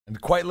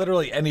Quite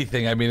literally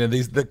anything. I mean,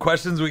 the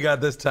questions we got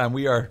this time,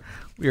 we are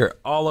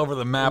all over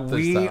the map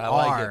this time. I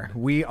like it.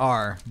 We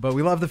are. But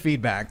we love the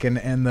feedback and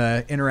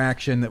the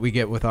interaction that we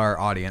get with our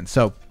audience.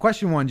 So,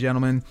 question 1,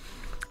 gentlemen.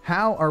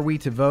 How are we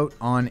to vote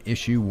on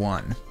issue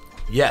 1?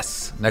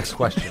 Yes. Next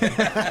question.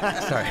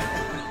 Sorry.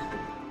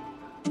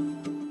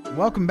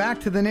 Welcome back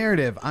to The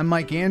Narrative. I'm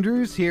Mike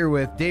Andrews here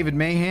with David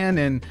Mahan,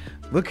 and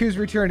look who's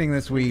returning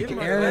this week.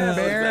 Aaron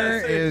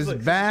Bear is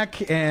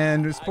back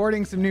and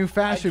sporting some new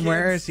fashion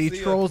wear as he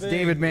trolls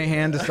David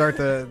Mahan to start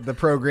the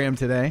program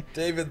today.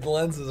 David's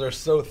lenses are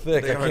so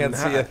thick, I can't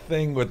see a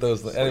thing with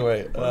those.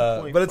 Anyway,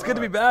 but it's good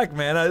to be back,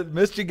 man. I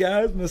missed you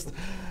guys, missed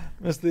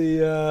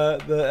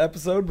the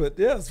episode, but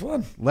yeah, it's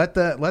fun. Let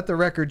the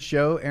record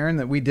show, Aaron,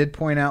 that we did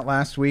point out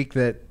last week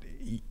that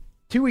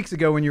 2 weeks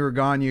ago when you were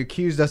gone, you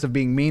accused us of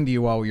being mean to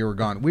you while you were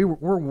gone.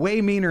 We're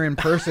way meaner in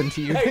person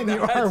to you than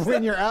you are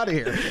when you're out of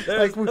here.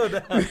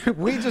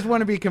 We just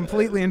want to be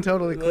completely and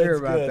totally clear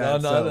about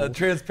that. No,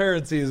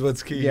 transparency is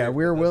what's key. Yeah,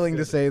 we're willing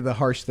to say the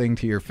harsh thing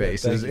to your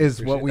face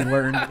is what we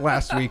learned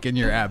last week in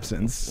your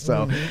absence.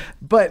 So,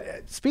 but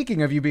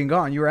speaking of you being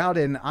gone, you were out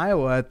in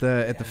Iowa at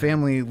the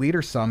Family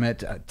Leader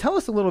Summit. Tell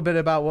us a little bit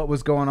about what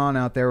was going on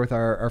out there with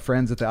our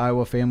friends at the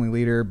Iowa Family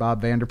Leader, Bob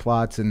Vander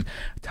Plaats, and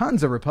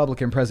tons of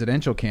Republican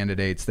presidential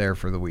candidates there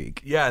for the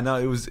week. Yeah, no,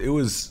 it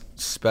was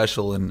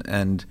special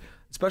and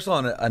special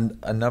on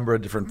a number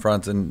of different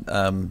fronts. And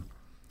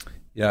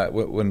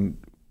when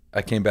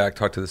I came back,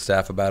 talked to the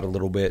staff about it a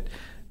little bit,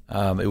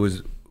 it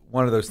was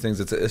one of those things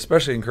that's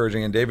especially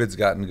encouraging. And David's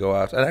gotten to go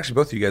out, and actually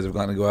both of you guys have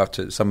gotten to go out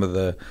to some of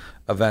the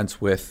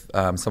events with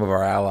some of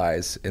our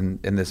allies in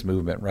this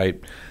movement, right?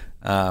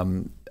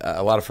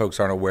 A lot of folks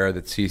aren't aware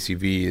that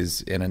CCV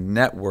is in a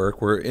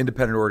network. We're an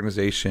independent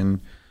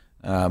organization.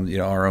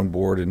 Our own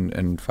board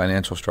and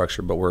financial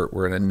structure, but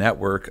we're in a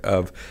network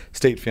of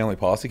state family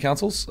policy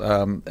councils,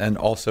 and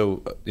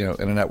also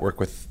in a network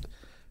with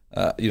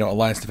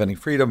Alliance Defending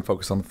Freedom,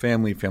 Focus on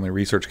the Family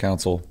Research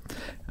Council,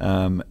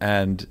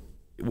 and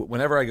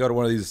whenever I go to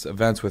one of these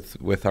events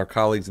with our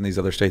colleagues in these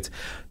other states,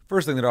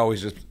 first thing that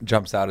always just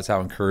jumps out is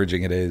how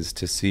encouraging it is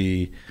to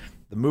see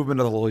the movement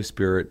of the Holy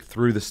Spirit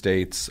through the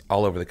states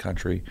all over the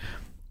country.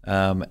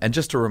 And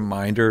just a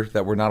reminder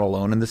that we're not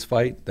alone in this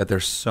fight, that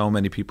there's so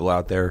many people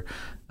out there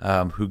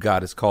who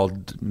God has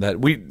called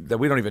that we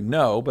don't even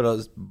know,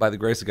 but by the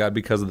grace of God,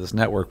 because of this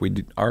network,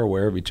 we are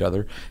aware of each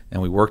other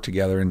and we work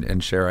together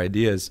and share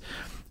ideas.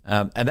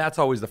 And that's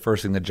always the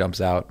first thing that jumps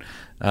out.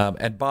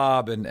 And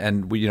Bob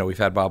and we've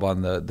had Bob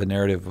on the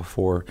narrative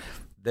before.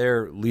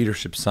 Their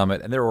leadership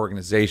summit and their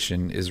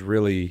organization is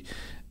really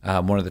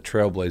one of the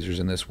trailblazers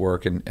in this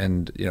work.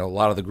 And a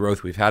lot of the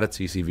growth we've had at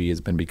CCV has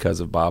been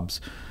because of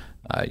Bob's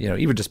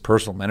even just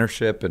personal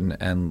mentorship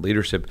and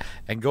leadership,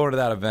 and going to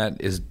that event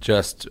is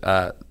just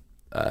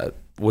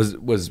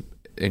was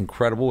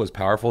incredible, was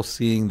powerful.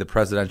 Seeing the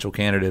presidential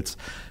candidates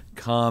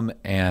come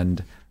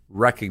and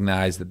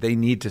recognize that they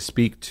need to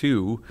speak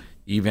to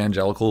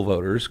evangelical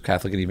voters,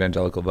 Catholic and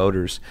evangelical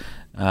voters,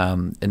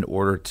 in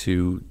order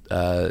to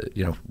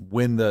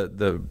win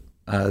the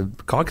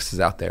caucuses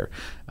out there.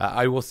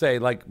 I will say,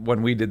 like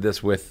when we did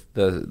this with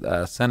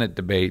the Senate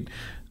debate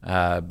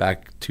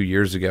back 2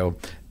 years ago.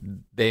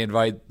 They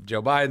invite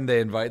Joe Biden. They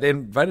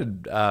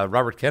invited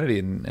Robert Kennedy,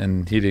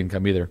 and he didn't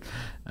come either.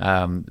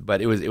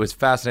 But it was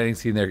fascinating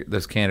seeing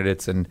those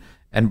candidates, and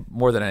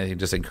more than anything,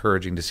 just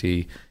encouraging to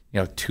see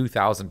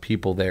 2,000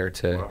 people there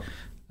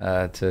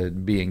to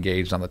be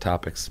engaged on the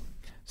topics.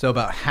 So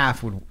about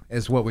half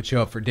is what would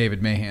show up for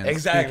David Mahan's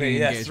exactly,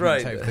 yes,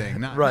 right, type thing.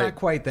 Not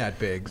quite that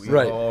big. So.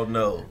 We all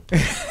know.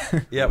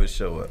 Yeah, would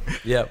show up.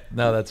 Yep,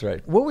 no, that's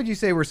right. What would you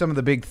say were some of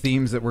the big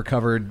themes that were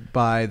covered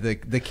by the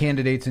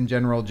candidates in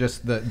general?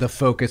 Just the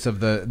focus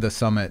of the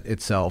summit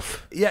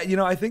itself.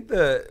 Yeah, I think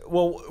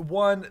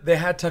one, they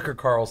had Tucker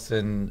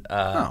Carlson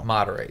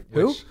moderate.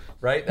 Who?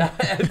 Right,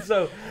 and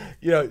so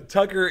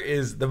Tucker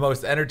is the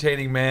most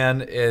entertaining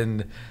man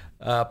in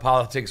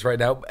politics right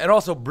now, and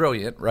also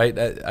brilliant, right?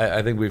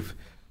 I think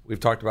we've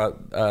talked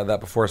about that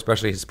before,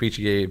 especially his speech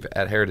he gave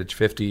at Heritage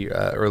 50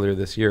 earlier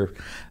this year,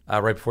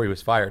 right before he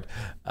was fired.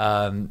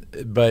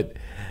 But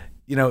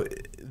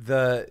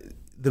the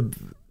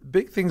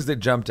big things that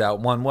jumped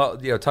out. One,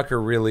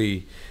 Tucker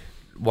really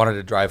wanted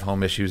to drive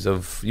home issues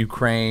of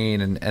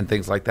Ukraine and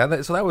things like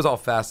that. So that was all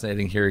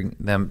fascinating hearing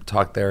them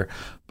talk there.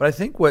 But I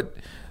think what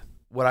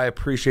I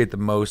appreciate the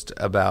most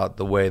about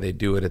the way they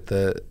do it at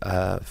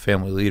the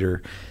Family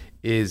Leader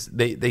is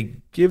they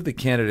give the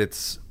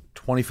candidates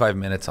 25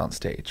 minutes on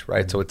stage,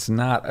 right? So it's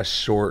not a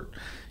short,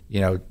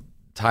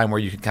 time where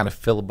you can kind of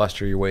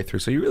filibuster your way through.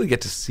 So you really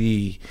get to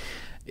see.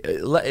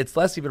 It's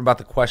less even about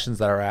the questions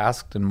that are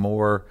asked and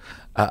more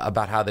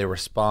about how they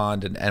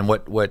respond. And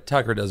what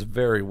Tucker does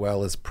very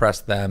well is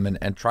press them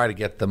and try to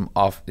get them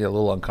off a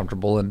little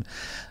uncomfortable.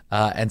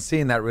 And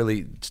seeing that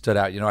really stood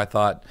out. I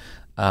thought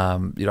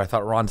Ron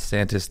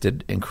DeSantis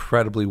did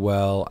incredibly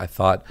well. I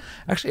thought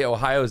actually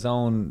Ohio's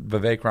own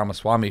Vivek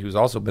Ramaswamy, who's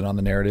also been on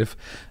the narrative,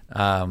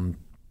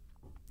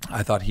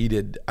 I thought he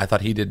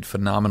did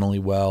phenomenally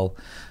well.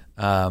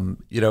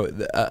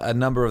 A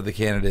number of the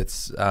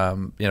candidates,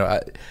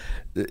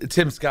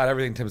 Tim Scott,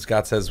 everything Tim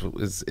Scott says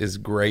is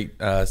great.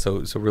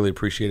 So really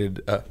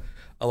appreciated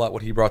a lot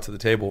what he brought to the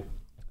table.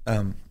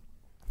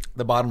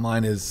 The bottom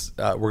line is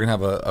we're going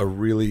to have a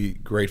really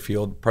great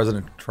field.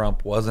 President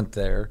Trump wasn't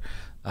there,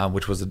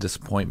 which was a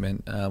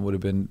disappointment. Would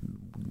have been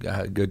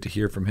good to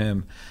hear from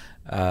him.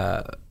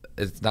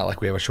 It's not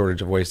like we have a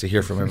shortage of ways to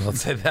hear from him.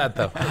 Let's say that,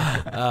 though.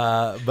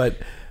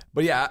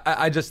 But yeah,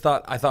 I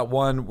thought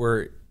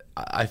one,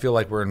 I feel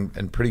like we're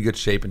in pretty good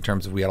shape in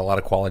terms of we had a lot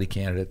of quality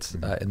candidates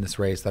in this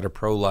race that are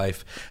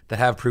pro-life, that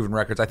have proven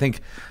records. I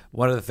think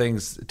one of the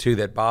things too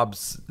that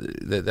Bob's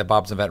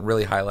event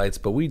really highlights,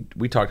 but we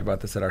talked about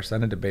this at our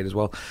Senate debate as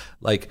well.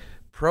 Like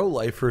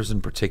pro-lifers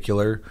in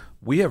particular,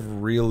 we have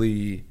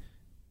really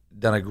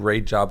done a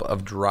great job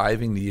of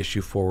driving the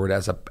issue forward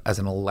as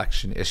an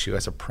election issue,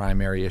 as a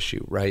primary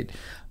issue, right?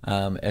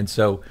 And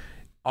so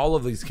all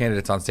of these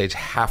candidates on stage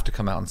have to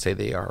come out and say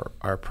they are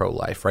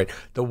pro-life, right?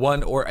 The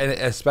one, and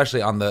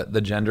especially on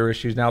the gender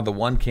issues now, the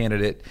one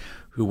candidate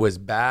who was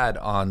bad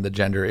on the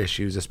gender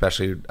issues,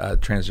 especially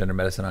transgender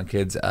medicine on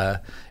kids,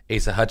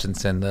 Asa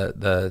Hutchinson,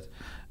 the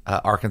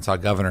Arkansas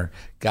governor,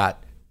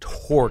 got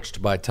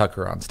torched by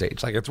Tucker on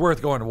stage. Like, it's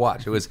worth going to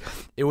watch. It was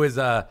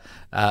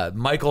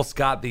Michael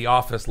Scott, The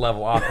Office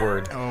level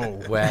awkward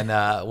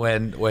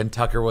when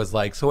Tucker was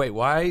like, so wait,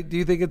 why do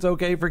you think it's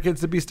okay for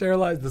kids to be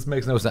sterilized? This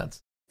makes no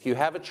sense. If you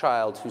have a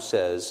child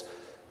who's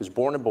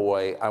born a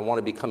boy, I want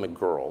to become a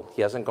girl,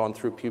 he hasn't gone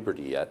through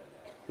puberty yet,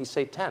 he's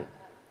say 10.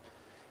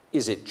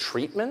 Is it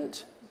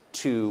treatment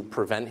to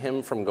prevent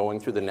him from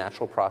going through the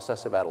natural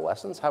process of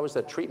adolescence? How is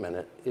that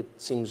treatment?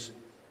 It seems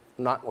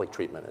not like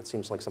treatment. It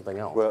seems like something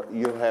else. Well,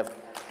 you have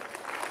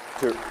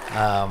to...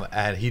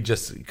 and he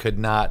just could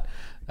not...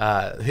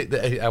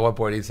 at one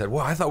point he said,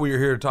 well, I thought we were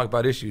here to talk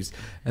about issues.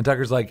 And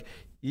Tucker's like,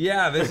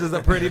 yeah, this is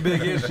a pretty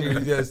big issue.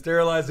 Yeah,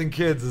 sterilizing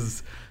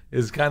kids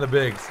is kind of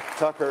big.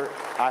 Tucker,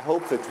 I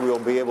hope that we'll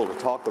be able to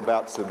talk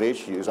about some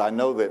issues. I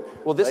know that...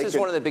 Well, this is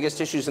one of the biggest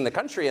issues in the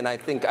country, and I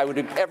think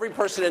every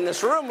person in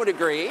this room would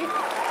agree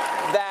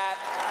that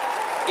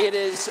it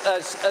is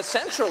a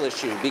central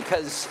issue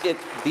because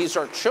these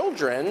are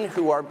children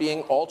who are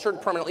being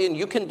altered permanently, and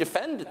you can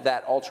defend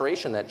that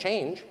alteration, that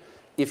change,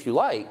 if you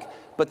like,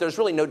 but there's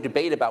really no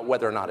debate about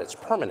whether or not it's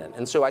permanent.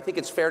 And so I think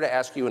it's fair to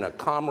ask you in a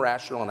calm,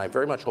 rational, and I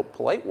very much hope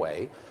polite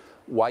way,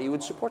 why you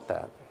would support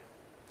that.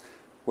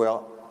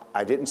 Well,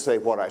 I didn't say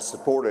what I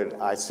supported,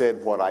 I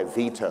said what I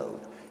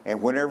vetoed.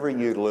 And whenever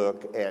you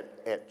look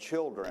at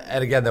children...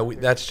 And again,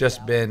 that's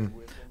just been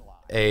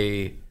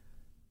a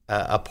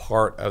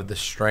part of the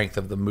strength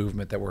of the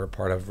movement that we're a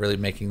part of, really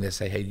making this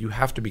say, hey, you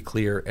have to be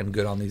clear and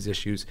good on these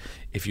issues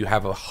if you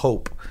have a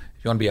hope,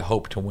 if you want to be a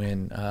hope to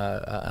win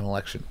an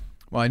election.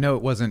 Well, I know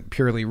it wasn't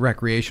purely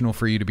recreational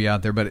for you to be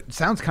out there, but it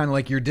sounds kind of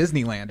like your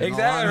Disneyland.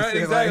 Exactly, right,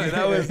 exactly. Like,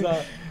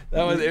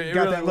 that was it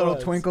got really that little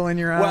was. Twinkle in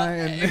your eye.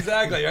 And...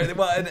 Exactly. Right.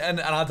 Well,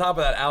 and on top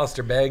of that,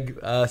 Alistair Begg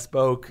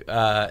spoke,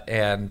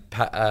 and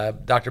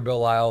Dr. Bill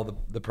Lyle,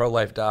 the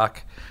pro-life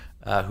doc,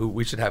 who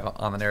we should have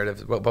on the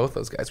narrative. Well, both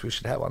those guys we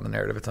should have on the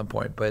narrative at some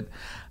point. But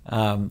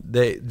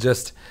they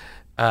just,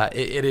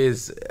 it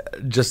is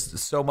just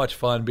so much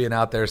fun being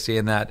out there,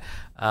 seeing that.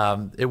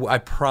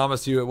 I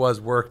promise you, it was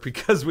work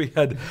because we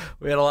had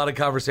a lot of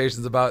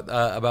conversations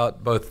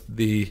about both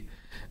the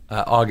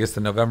August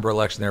and November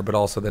election there, but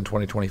also then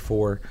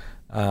 2024,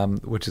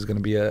 which is going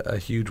to be a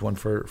huge one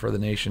for the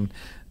nation.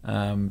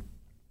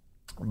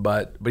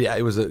 But yeah,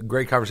 it was a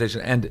great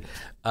conversation, and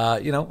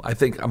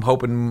I'm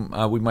hoping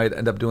we might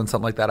end up doing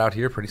something like that out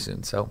here pretty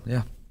soon. So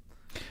yeah.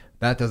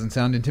 That doesn't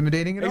sound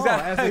intimidating at all.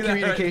 As a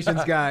communications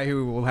Right. guy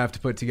who will have to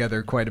put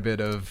together quite a bit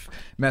of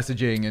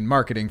messaging and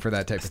marketing for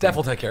that type of thing. Steph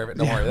will take care of it.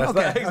 Don't worry.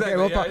 That's Okay,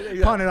 we'll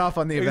pawn it off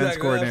on the events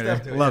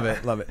coordinator. Love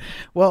it.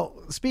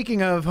 Well,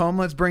 speaking of home,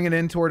 let's bring it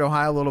in toward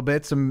Ohio a little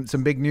bit. Some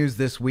big news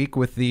this week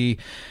with the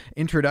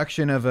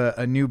introduction of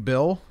a new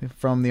bill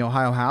from the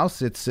Ohio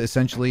House. It's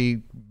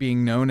essentially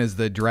being known as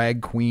the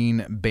Drag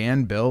Queen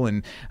Ban Bill.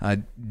 And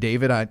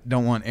David, I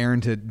don't want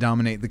Aaron to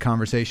dominate the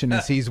conversation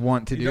as he's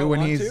wont to do when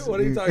he's... What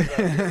are you talking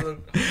about?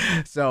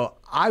 So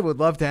I would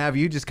love to have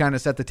you just kind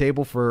of set the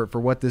table for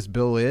what this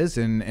bill is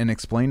and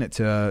explain it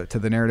to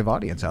the narrative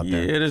audience out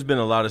there. Yeah, there's been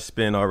a lot of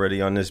spin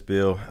already on this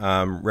bill.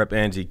 Rep.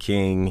 Angie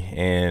King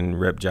and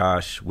Rep.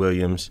 Josh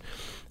Williams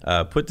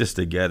put this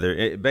together.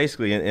 It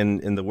basically,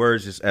 in the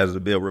words just as the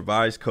bill,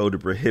 revised code to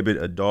prohibit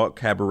adult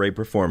cabaret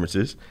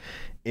performances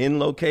in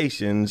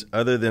locations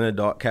other than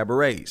adult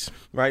cabarets,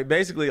 right?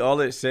 Basically, all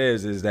it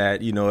says is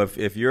that,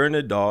 if you're an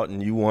adult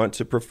and you want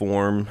to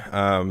perform,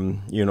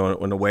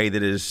 in a way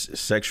that is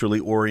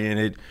sexually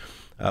oriented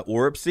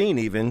or obscene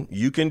even,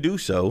 you can do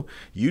so.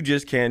 You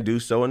just can't do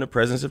so in the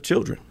presence of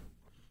children.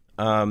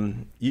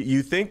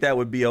 You think that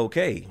would be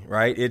okay,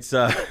 right? It's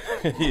I'm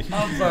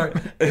sorry.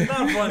 It's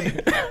not funny.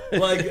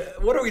 Like,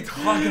 what are we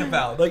talking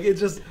about? Like, it's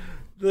just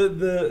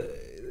the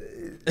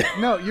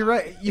No, you're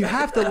right. You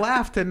have to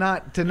laugh to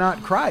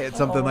not cry at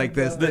something like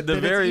this. That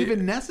it's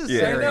even necessary.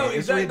 Yeah, I know,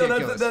 It's exactly.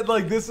 ridiculous.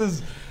 Like, this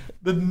is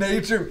the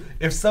nature.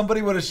 If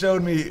somebody would have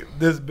showed me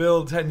this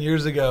bill 10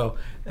 years ago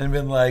and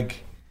been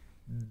like,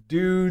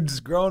 dudes,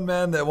 grown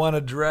men that want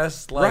to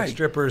dress like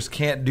strippers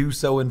can't do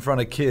so in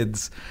front of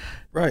kids.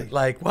 Right.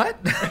 Like, what?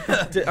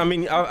 I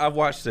mean, I've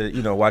watched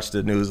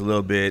the news a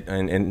little bit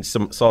and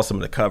saw some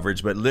of the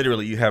coverage, but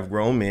literally you have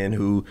grown men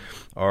who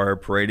are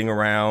parading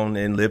around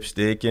in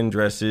lipstick and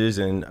dresses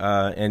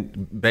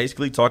and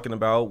basically talking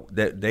about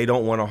that they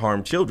don't want to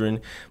harm children,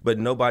 but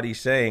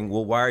nobody's saying,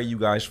 well, why are you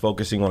guys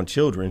focusing on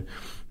children?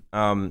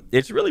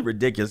 It's really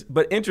ridiculous,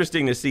 but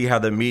interesting to see how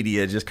the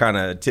media just kind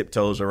of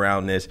tiptoes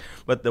around this.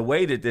 But the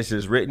way that this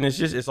is written,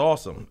 it's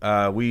awesome.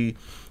 We've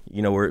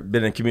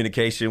been in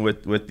communication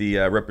with the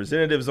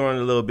representatives on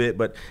it a little bit,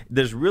 but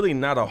there's really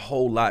not a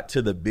whole lot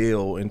to the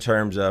bill in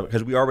terms of,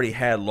 because we already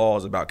had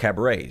laws about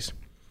cabarets.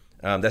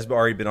 That's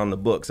already been on the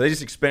books. So they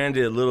just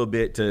expanded a little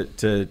bit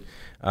to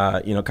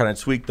kind of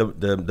tweak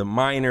the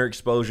minor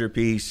exposure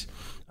piece.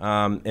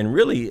 And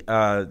really,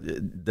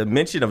 the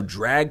mention of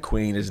drag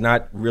queen is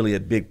not really a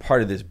big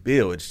part of this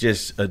bill. It's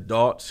just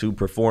adults who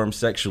perform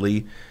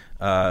sexually,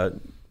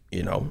 and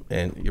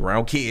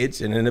around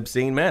kids in an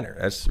obscene manner.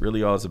 That's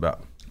really all it's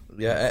about.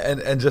 Yeah,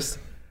 and just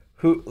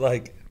who,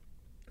 like,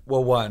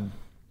 well, one,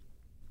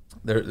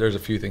 there's a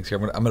few things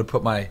here. I'm gonna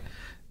put my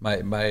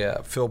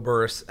Phil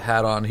Burris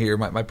hat on here.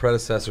 My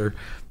predecessor,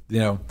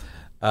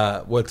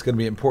 what's going to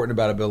be important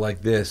about a bill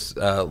like this,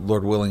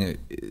 Lord willing,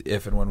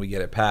 if and when we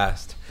get it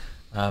passed,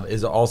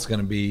 is also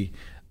going to be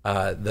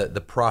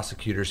the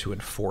prosecutors who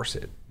enforce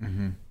it,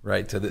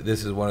 right? So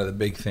this is one of the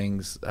big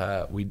things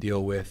we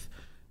deal with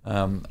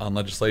on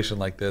legislation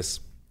like this.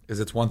 Is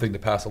it's one thing to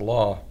pass a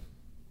law,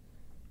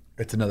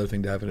 it's another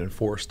thing to have it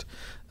enforced,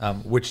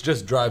 which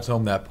just drives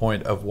home that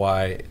point of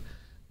why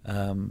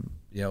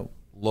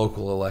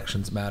local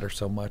elections matter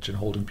so much and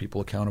holding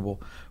people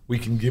accountable. We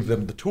can give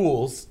them the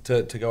tools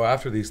to go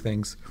after these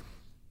things.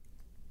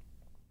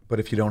 But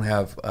if you don't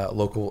have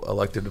local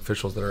elected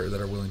officials that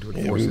are willing to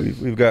enforce it,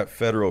 we've got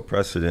federal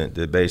precedent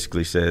that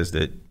basically says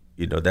that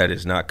that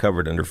is not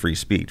covered under free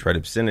speech. Right,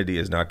 obscenity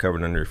is not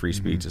covered under free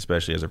speech,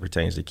 especially as it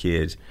pertains to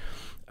kids.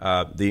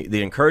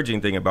 The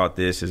encouraging thing about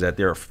this is that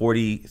there are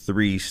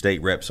 43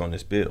 state reps on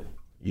this bill.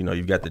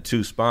 You've got the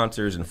 2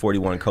 sponsors and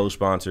 41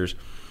 co-sponsors.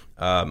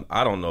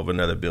 I don't know of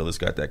another bill that's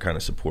got that kind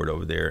of support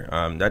over there.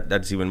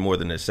 That's even more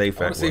than the SAFE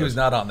Act. I want to see who's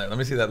not on there. Let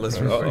me see that list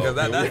real quick, because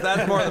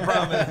that's more of the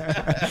problem.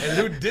 And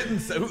who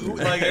didn't? That's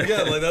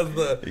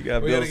the you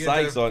got Bill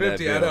Sykes on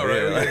 50, that bill. I know,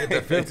 right? We got to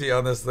get to 50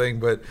 on this thing,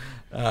 but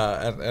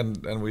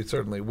and we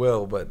certainly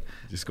will. But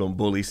just gonna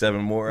bully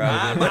 7 more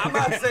out of them. I'm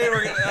not saying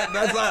we're gonna.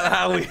 That's not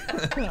how we.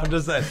 I'm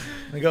just saying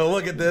we go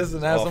look at this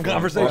and have some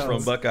conversations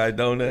from Buckeye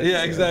Donuts.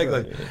 Yeah,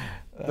 exactly.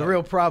 The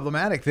real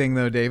problematic thing,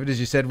 though, David, is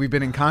you said we've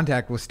been in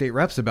contact with state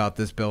reps about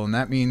this bill, and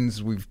that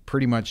means we've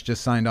pretty much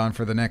just signed on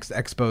for the next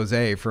expose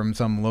from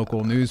some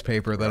local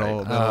newspaper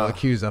that'll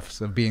accuse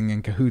us of being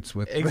in cahoots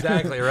with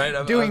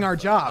right doing our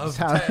jobs.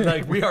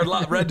 Like we are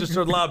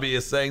registered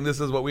lobbyists saying this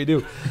is what we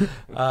do.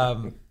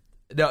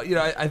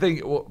 I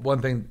think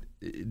one thing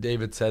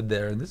David said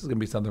there, and this is going to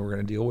be something we're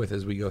going to deal with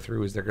as we go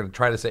through, is they're going to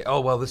try to say,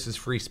 oh, well, this is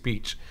free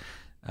speech.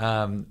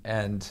 And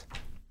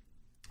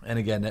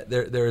again,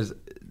 there's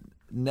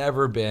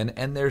never been,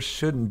 and there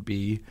shouldn't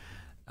be,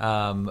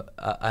 an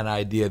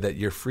idea that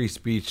your free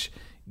speech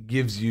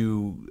gives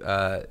you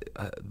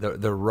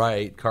the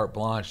right, carte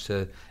blanche,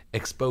 to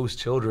expose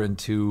children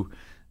to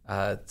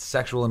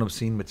sexual and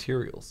obscene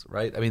materials,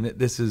 right? I mean,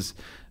 this is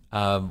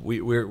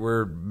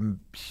we're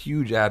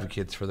huge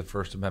advocates for the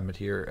First Amendment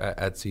here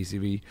at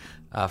CCV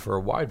for a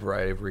wide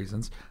variety of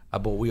reasons,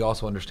 but we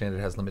also understand it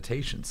has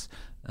limitations,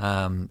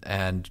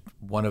 and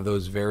one of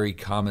those very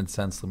common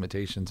sense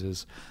limitations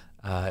is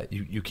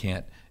you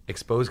can't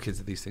expose kids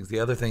to these things. The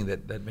other thing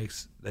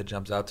that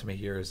jumps out to me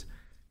here is,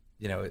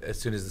 as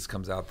soon as this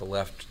comes out, the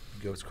left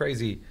goes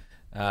crazy,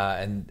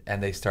 and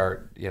they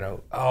start,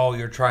 oh,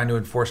 you're trying to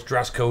enforce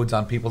dress codes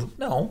on people.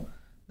 No.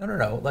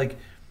 Like,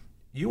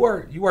 you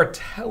are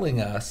telling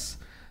us,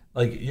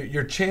 like,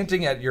 you're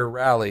chanting at your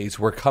rallies,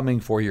 we're coming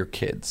for your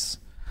kids,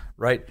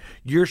 right?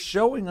 You're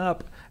showing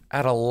up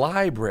at a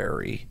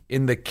library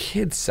in the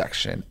kids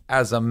section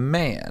as a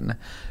man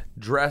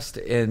dressed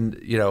in,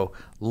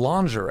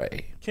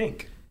 lingerie.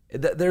 Kink.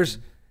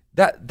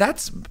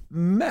 That's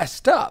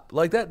messed up.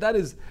 Like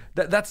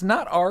that's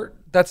not art.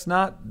 That's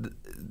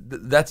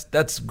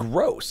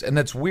gross, and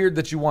that's weird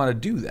that you want to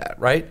do that,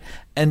 right?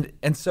 And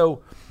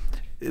so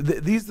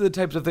these are the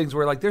types of things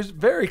where, like, there's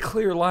very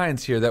clear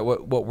lines here that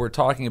what we're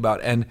talking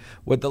about, and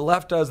what the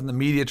left does and the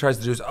media tries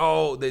to do is,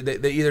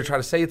 they either try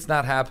to say it's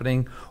not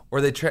happening, or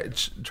they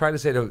try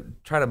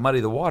to muddy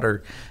the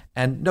water.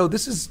 And no,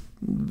 this is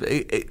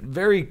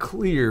very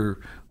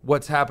clear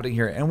what's happening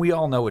here, and we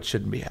all know it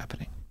shouldn't be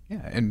happening.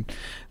 Yeah, and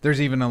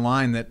there's even a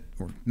line that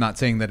we're not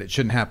saying that it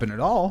shouldn't happen at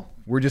all.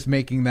 We're just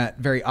making that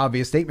very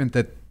obvious statement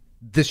that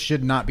this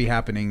should not be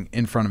happening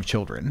in front of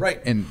children.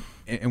 Right. And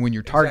when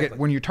you're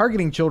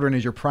targeting children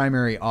as your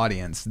primary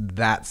audience,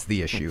 that's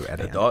the issue at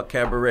hand. Adult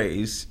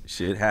cabarets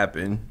should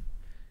happen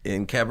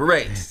in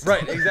cabarets.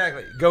 Right,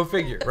 exactly. Go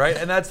figure, right?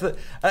 And that's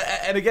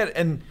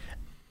and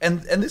And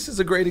this is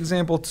a great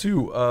example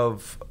too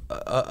of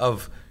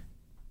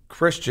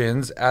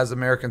Christians as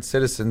American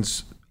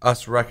citizens,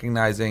 us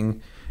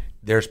recognizing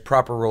there's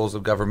proper roles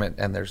of government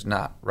and there's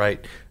not,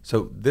 right?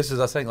 So this is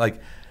us saying, like,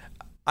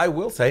 I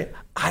will say,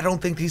 I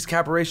don't think these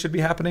cabarets should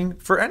be happening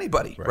for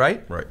anybody,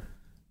 right? Right.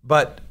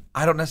 But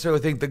I don't necessarily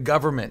think the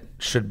government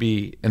should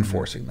be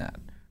enforcing that,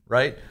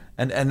 right?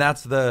 And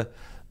that's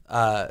that's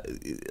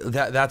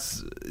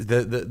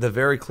the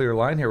very clear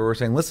line here where we're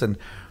saying, listen,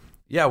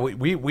 yeah,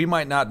 we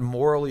might not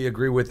morally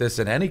agree with this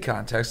in any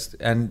context,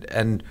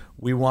 and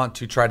we want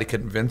to try to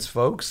convince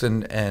folks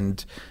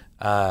and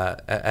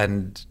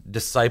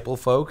disciple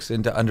folks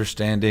into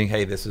understanding,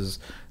 hey, this is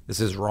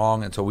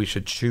wrong, and so we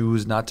should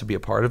choose not to be a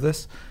part of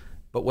this.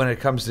 But when it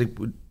comes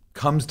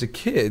to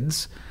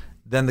kids,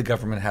 then the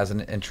government has an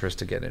interest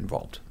to get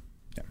involved.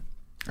 Yeah,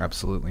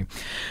 absolutely.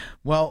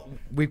 Well,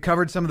 we've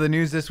covered some of the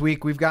news this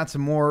week. We've got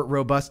some more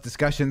robust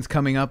discussions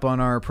coming up on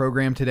our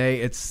program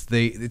today. It's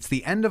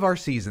the end of our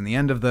season, the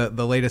end of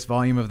the latest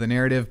volume of The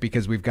Narrative,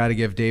 because we've got to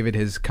give David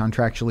his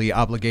contractually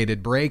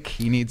obligated break.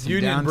 He needs some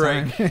union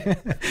downtime. break.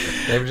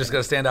 David's just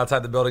going to stand outside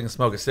the building and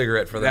smoke a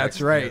cigarette for that. That's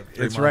right.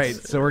 That's right.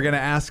 So we're going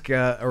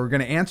to we're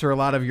going to answer a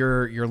lot of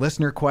your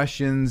listener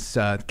questions,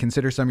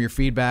 consider some of your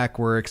feedback.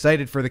 We're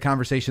excited for the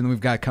conversation that we've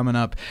got coming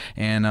up,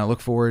 and look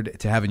forward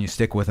to having you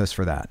stick with us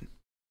for that.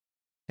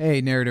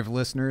 Hey, Narrative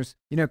listeners.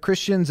 You know,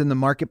 Christians in the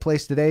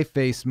marketplace today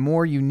face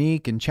more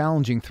unique and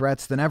challenging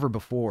threats than ever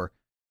before.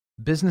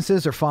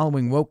 Businesses are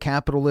following woke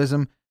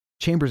capitalism,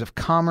 chambers of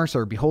commerce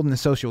are beholden to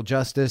social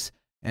justice,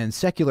 and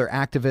secular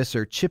activists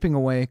are chipping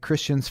away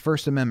Christians'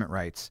 First Amendment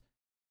rights.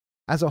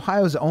 As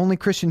Ohio's only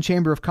Christian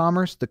chamber of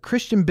commerce, the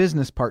Christian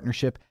Business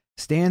Partnership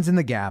stands in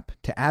the gap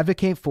to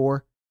advocate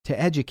for, to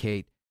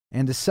educate,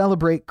 and to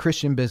celebrate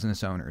Christian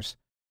business owners.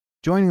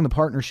 Joining the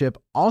partnership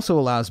also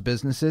allows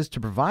businesses to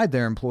provide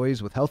their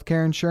employees with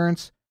healthcare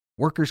insurance,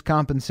 workers'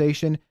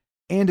 compensation,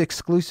 and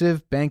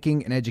exclusive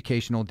banking and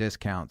educational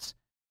discounts.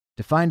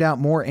 To find out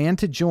more and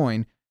to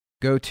join,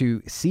 go to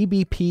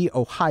cbpohio.org.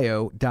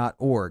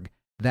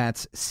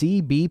 That's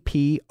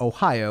cbpohio.org.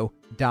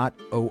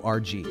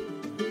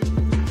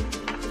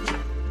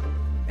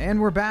 And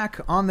we're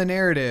back on The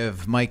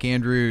Narrative. Mike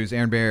Andrews,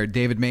 Aaron Baird,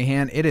 David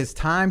Mahan. It is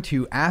time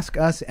to ask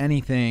us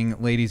anything,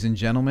 ladies and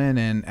gentlemen.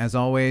 And as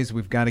always,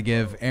 we've got to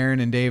give Aaron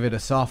and David a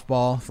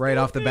softball right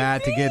off the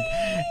bat to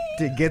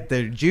get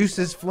the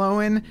juices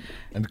flowing.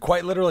 And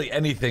quite literally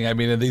anything. I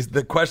mean,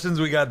 the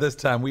questions we got this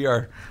time, we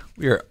are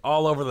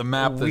all over the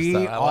map this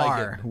time. I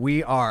like it.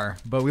 We are.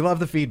 But we love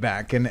the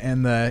feedback and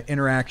the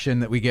interaction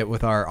that we get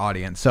with our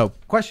audience. So,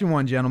 question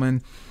 1,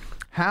 gentlemen.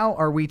 How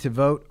are we to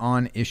vote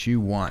on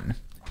issue 1?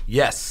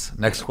 Yes.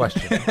 Next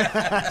question.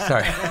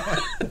 Sorry.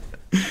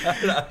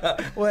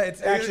 Well,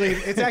 it's actually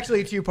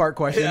a 2-part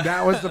question. Yeah.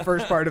 That was the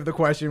first part of the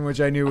question, which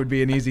I knew would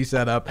be an easy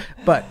setup.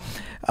 But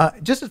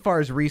just as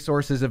far as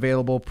resources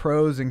available,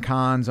 pros and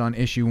cons on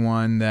issue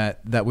 1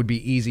 that would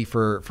be easy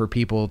for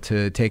people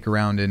to take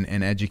around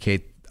and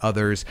educate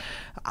others.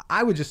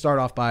 I would just start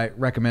off by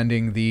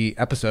recommending the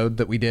episode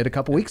that we did a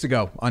couple weeks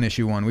ago on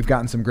issue 1. We've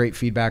gotten some great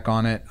feedback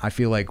on it. I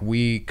feel like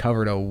we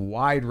covered a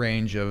wide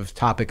range of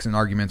topics and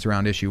arguments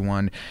around issue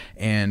 1.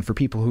 And for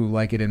people who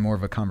like it in more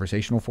of a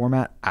conversational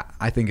format,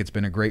 I think it's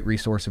been a great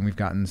resource, and we've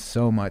gotten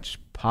so much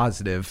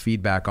positive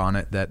feedback on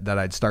it that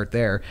I'd start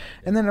there.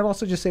 And then I'd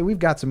also just say we've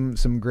got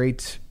some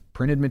great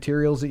printed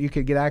materials that you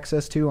could get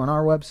access to on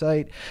our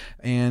website.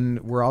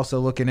 And we're also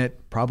looking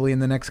at, probably in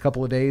the next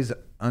couple of days,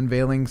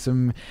 unveiling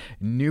some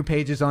new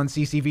pages on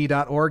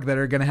ccv.org that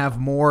are going to have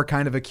more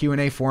kind of a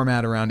Q&A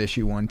format around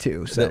issue 1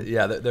 too. So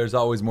yeah, there's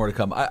always more to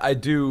come. I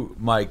do,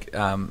 Mike,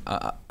 I'm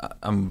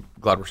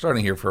glad we're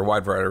starting here for a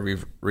wide variety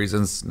of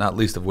reasons, not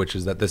least of which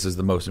is that this is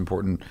the most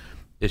important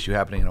issue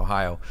happening in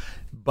Ohio.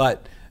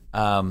 But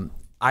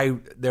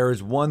there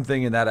is one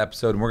thing in that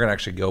episode, and we're going to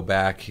actually go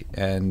back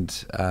and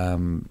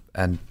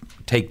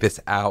take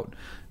this out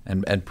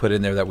and put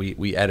in there that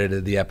we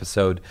edited the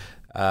episode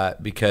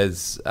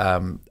because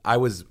I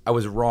was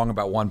wrong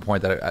about one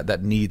point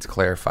that needs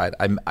clarified.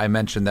 I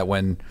mentioned that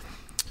when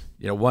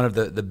one of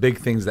the big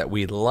things that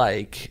we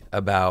like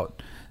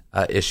about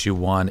issue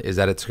 1 is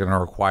that it's going to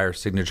require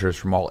signatures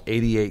from all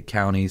 88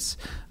 counties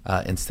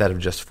instead of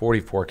just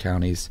 44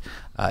 counties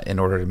in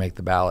order to make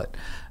the ballot.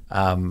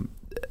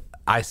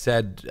 I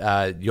said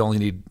you only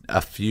need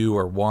a few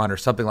or one or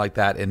something like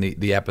that in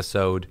the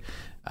episode,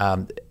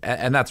 and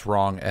that's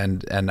wrong.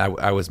 And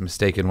I was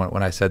mistaken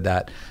when I said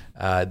that.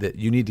 That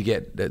you need to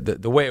get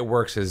the way it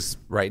works is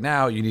right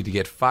now you need to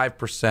get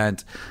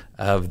 5%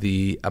 of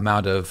the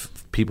amount of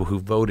people who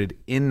voted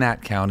in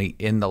that county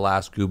in the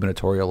last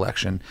gubernatorial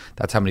election.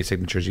 That's how many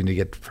signatures you need to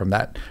get from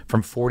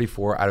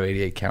 44 out of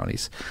 88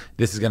 counties.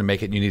 This is going to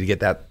make it. You need to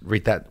get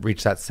reach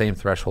that same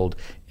threshold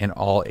in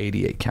all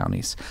 88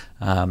 counties.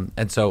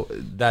 And so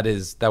that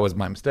was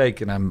my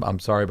mistake, and I'm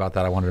sorry about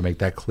that. I wanted to make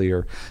that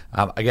clear.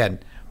 Again,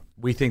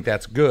 we think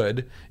that's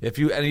good.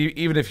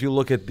 Even if you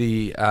look at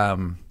the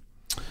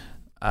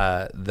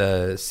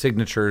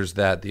signatures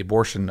that the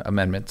abortion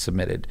amendment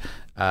submitted,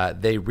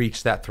 they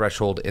reached that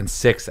threshold in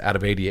 60 out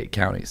of 88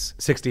 counties.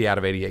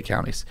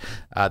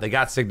 They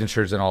got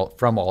signatures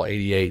from all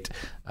 88.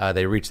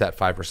 They reached that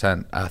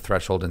 5%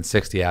 threshold in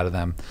 60 out of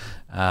them.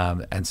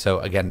 And so,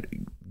 again,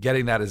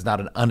 getting that is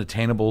not an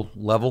unattainable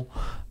level.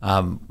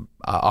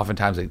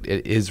 Oftentimes it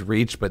is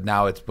reached, but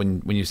now it's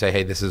when you say,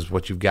 hey, this is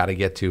what you've got to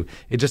get to,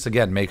 it just,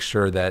 again, makes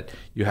sure that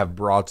you have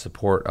broad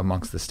support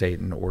amongst the state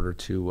in order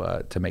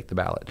to make the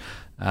ballot.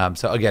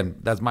 So, again,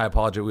 that's my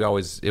apology. We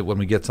always, when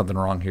we get something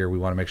wrong here, we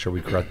want to make sure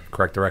we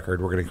correct the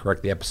record. We're going to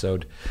correct the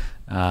episode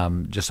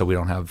just so we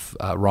don't have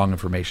wrong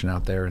information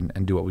out there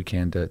and do what we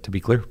can to be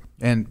clear.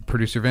 And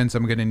Producer Vince,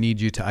 I'm going to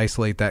need you to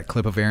isolate that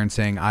clip of Aaron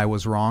saying I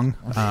was wrong.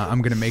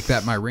 I'm going to make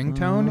that my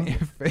ringtone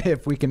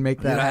if we can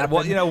make that happen.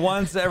 Well,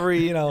 once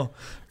every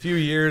few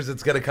years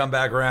it's going to come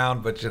back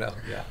around, but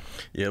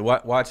Yeah,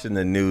 watching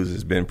the news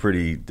has been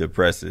pretty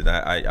depressing.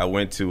 I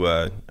went to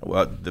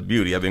the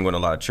Beauty. I've been going to a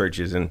lot of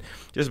churches, and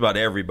just about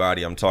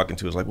everybody I'm talking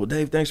to is like, well,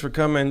 Dave, thanks for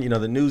coming.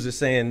 The news is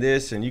saying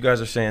this, and you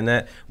guys are saying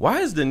that. Why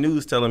is the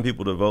news telling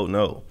people to vote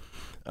no?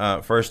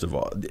 First of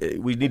all,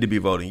 we need to be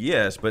voting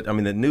yes, but I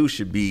mean the news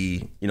should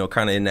be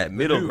kind of in that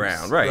middle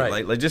ground,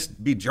 right? Like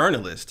just be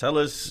journalists. Tell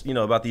us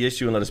about the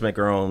issue and let us make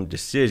our own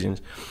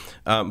decisions.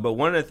 But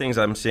one of the things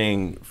I'm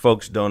seeing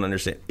folks don't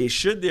understand is,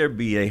 should there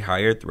be a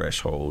higher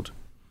threshold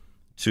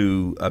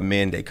to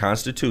amend a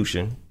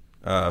constitution,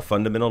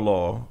 fundamental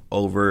law,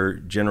 over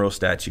general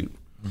statute?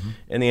 Mm-hmm.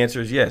 And the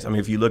answer is yes. I mean,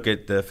 if you look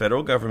at the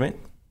federal government,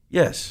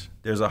 yes,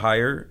 there's a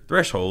higher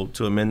threshold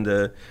to amend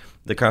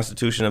the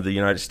Constitution of the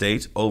United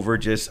States over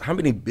just how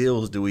many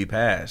bills do we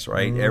pass,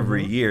 right? Mm-hmm.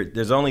 Every year.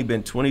 There's only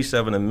been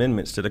 27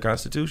 amendments to the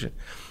Constitution.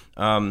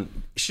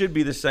 Should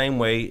be the same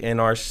way in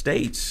our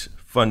state's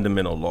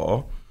fundamental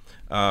law.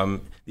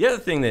 The other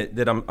thing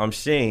that I'm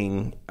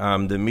seeing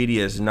the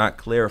media is not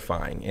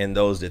clarifying, and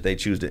those that they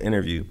choose to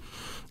interview,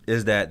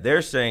 is that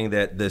they're saying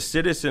that the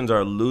citizens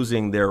are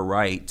losing their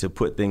right to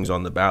put things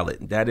on the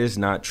ballot. That is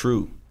not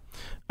true.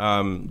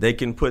 They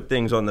can put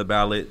things on the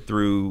ballot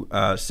through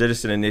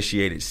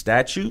citizen-initiated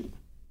statute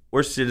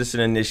or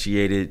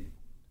citizen-initiated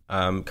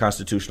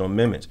constitutional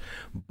amendments.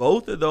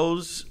 Both of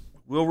those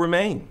will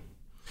remain.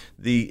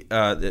 The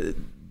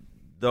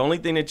only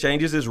thing that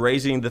changes is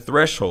raising the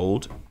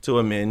threshold to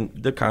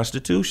amend the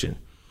Constitution.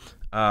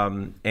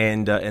 And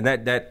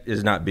that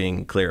is not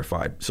being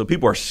clarified. So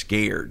people are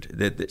scared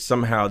that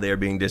somehow they're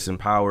being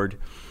disempowered.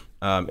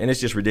 And it's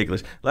just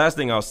ridiculous. Last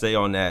thing I'll say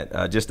on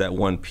that, just that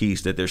one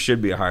piece, that there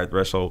should be a higher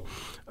threshold,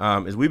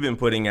 is we've been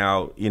putting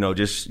out,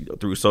 just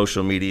through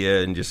social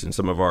media and just in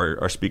some of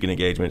our speaking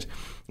engagements,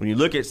 when you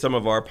look at some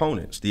of our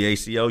opponents, the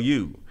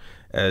ACLU,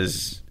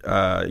 as,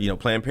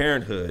 Planned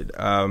Parenthood,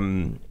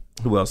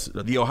 who else?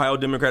 The Ohio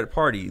Democratic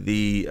Party,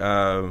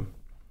 the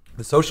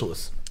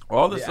socialists.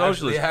 All the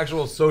socialists. The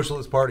actual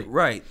Socialist Party.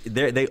 Right.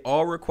 They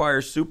all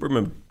require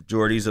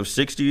supermajorities of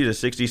 60 to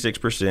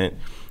 66%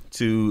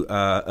 to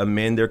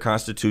amend their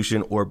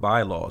constitution or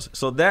bylaws.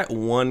 So that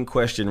one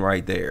question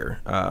right there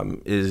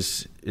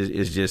is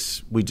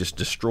just, we just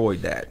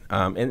destroyed that.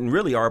 And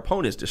really our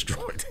opponents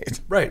destroyed it.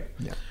 Right.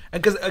 Yeah.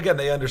 And because, again,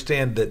 they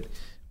understand that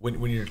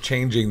when you're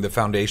changing the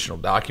foundational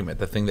document,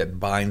 the thing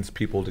that binds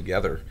people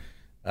together,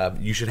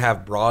 you should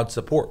have broad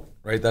support,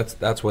 right?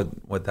 That's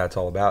what that's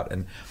all about.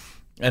 And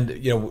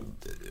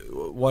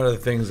one of the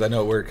things, I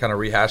know we're kind of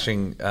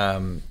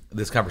rehashing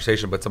this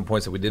conversation, but some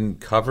points that we didn't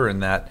cover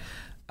in that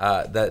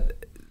I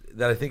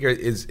think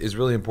is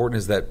really important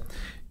is that,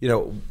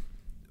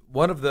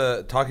 one of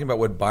the, talking about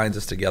what binds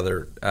us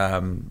together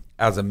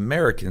as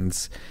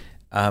Americans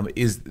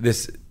is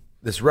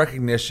this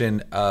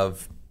recognition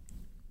of,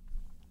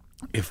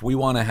 if we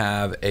want to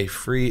have a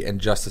free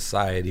and just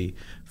society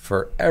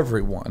for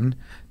everyone,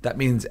 that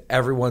means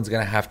everyone's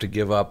going to have to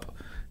give up,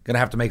 going to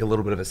have to make a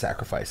little bit of a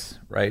sacrifice,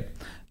 right?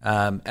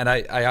 And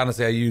I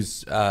honestly, I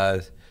use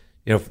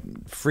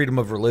freedom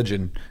of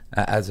religion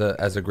as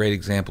a great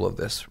example of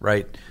this,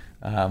 right?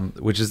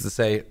 Which is to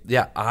say,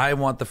 I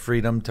want the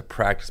freedom to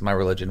practice my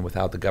religion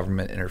without the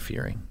government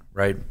interfering,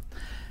 right?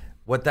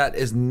 What that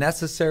is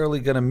necessarily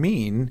going to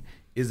mean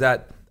is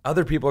that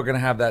other people are going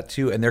to have that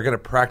too, and they're going to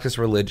practice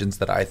religions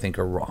that I think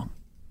are wrong,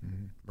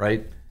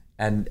 right?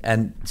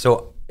 And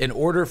so in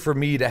order for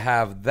me to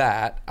have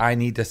that, I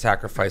need to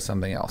sacrifice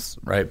something else,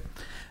 right?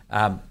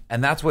 And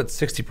that's what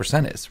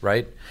 60% is,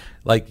 right?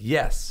 Like,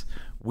 yes,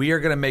 we are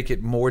going to make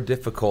it more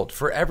difficult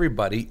for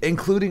everybody,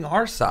 including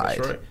our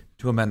side,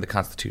 to amend the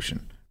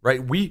Constitution,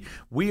 right?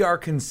 We are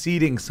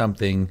conceding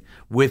something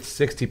with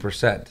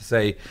 60% to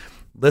say,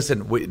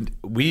 listen,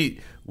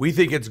 we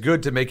think it's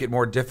good to make it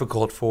more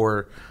difficult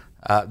for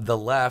the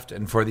left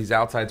and for these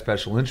outside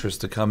special interests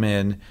to come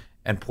in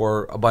and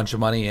pour a bunch of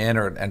money in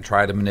and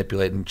try to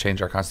manipulate and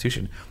change our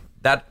Constitution.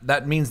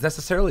 That means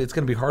necessarily it's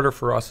going to be harder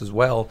for us as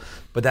well,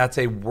 but that's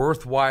a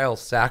worthwhile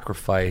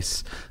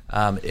sacrifice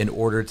in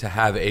order to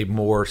have a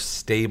more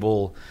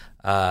stable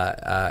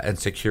and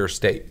secure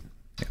state.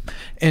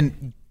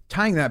 And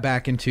tying that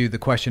back into the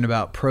question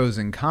about pros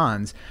and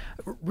cons,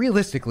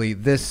 realistically,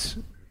 this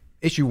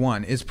issue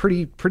 1 is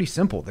pretty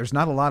simple. There's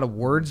not a lot of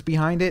words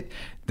behind it.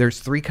 There's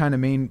 3 kind of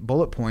main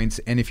bullet points.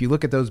 And if you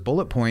look at those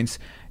bullet points,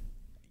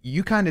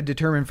 you kind of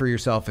determine for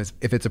yourself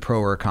if it's a pro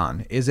or a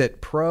con. Is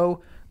it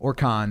pro or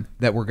con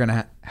that we're going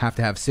to have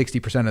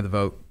 60% of the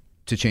vote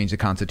to change the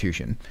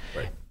Constitution?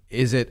 Right.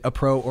 Is it a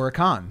pro or a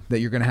con that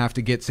you're going to have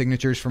to get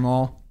signatures from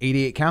all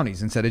 88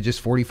 counties instead of just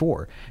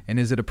 44? And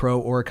is it a pro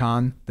or a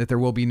con that there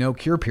will be no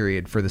cure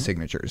period for the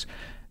signatures?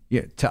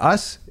 Yeah, to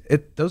us,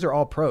 those are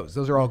all pros.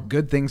 Those are all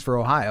good things for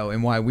Ohio,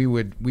 and why we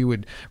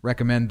would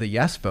recommend the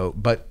yes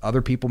vote. But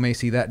other people may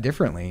see that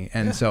differently,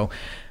 and so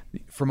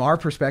from our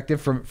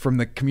perspective, from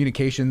the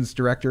communications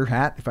director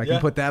hat, if I can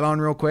put that on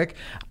real quick,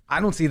 I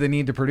don't see the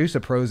need to produce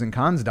a pros and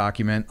cons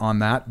document on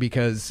that,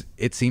 because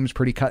it seems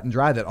pretty cut and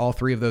dry that all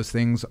 3 of those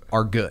things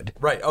are good.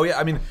 Right. Oh yeah.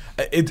 I mean,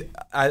 I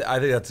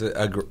think that's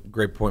a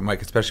great point,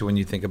 Mike. Especially when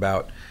you think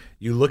about,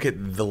 you look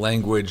at the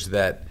language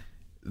that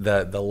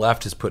the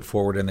left has put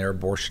forward in their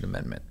abortion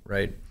amendment,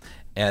 right?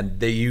 And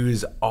they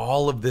use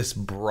all of this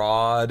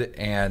broad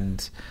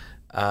and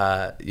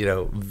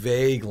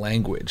vague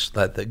language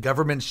that the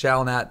government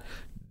shall not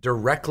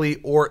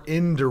directly or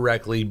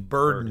indirectly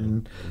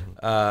burden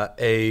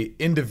a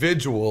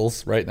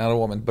individual's, right, not a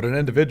woman, but an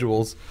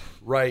individual's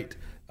right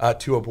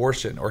to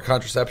abortion or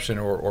contraception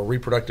or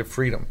reproductive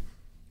freedom.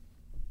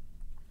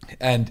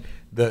 And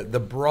the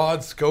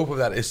broad scope of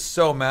that is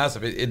so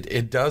massive.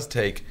 It does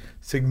take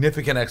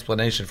significant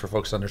explanation for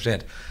folks to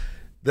understand.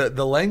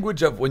 The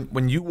language of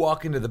when you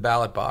walk into the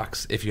ballot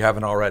box, if you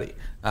haven't already,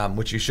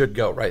 which you should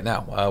go right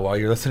now while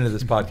you're listening to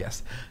this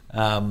podcast,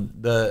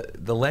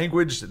 the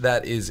language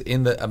that is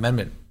in the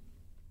amendment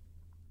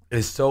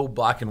is so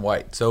black and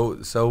white,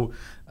 so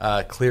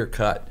clear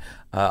cut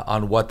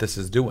on what this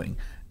is doing,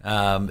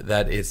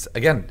 that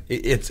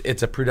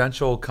it's a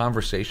prudential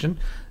conversation,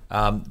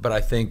 but I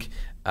think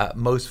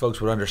most folks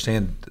would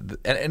understand,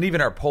 and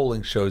even our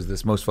polling shows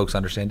this. Most folks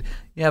understand.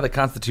 The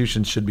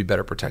Constitution should be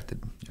better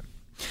protected.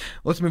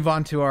 Let's move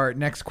on to our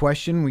next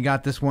question. We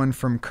got this one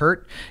from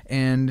Kurt,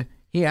 and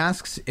he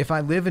asks, if I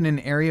live in an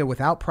area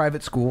without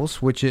private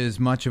schools, which is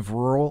much of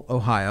rural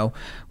Ohio,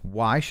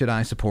 why should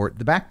I support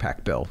the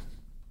backpack bill?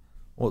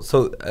 Well,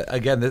 so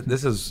again,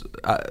 this is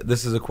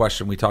a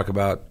question we talk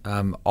about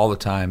all the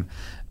time.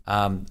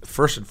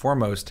 First and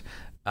foremost,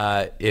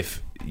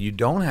 if you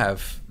don't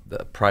have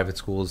the private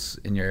schools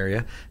in your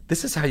area,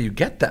 this is how you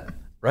get them,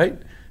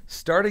 right?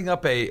 Starting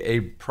up a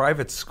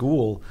private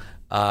school,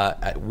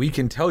 we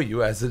can tell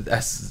you as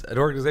an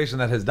organization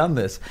that has done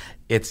this,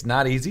 it's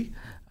not easy.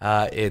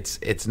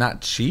 It's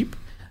not cheap.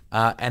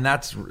 And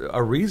that's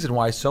a reason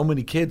why so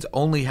many kids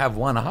only have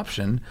one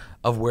option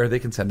of where they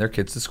can send their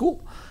kids to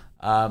school.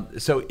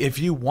 So if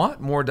you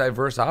want more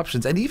diverse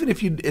options, and even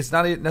if it's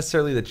not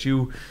necessarily that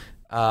you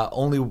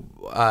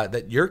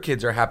that your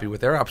kids are happy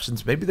with their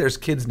options, maybe there's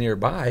kids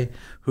nearby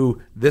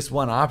who this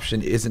one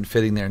option isn't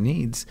fitting their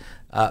needs.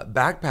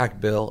 Backpack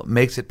bill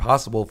makes it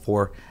possible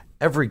for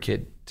every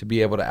kid to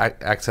be able to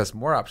access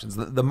more options.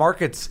 The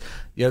markets,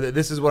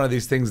 this is one of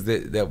these things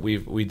that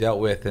we dealt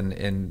with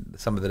in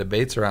some of the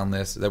debates around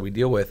this that we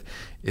deal with,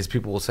 is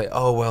people will say,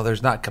 oh, well,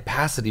 there's not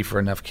capacity for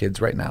enough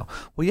kids right now.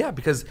 Well, yeah,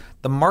 because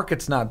the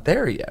market's not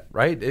there yet,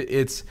 right?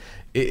 This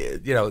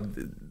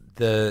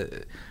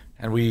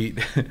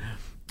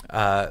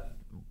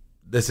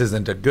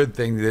isn't a good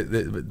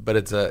thing, but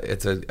it's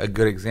a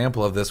good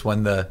example of this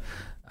when the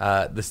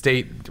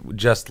state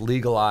just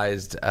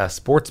legalized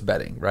sports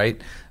betting,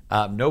 right?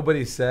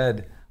 Nobody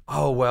said,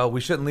 oh, well, we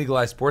shouldn't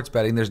legalize sports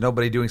betting. There's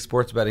nobody doing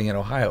sports betting in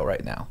Ohio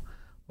right now.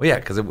 Well, yeah,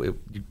 because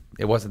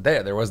it wasn't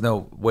there. There was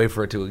no way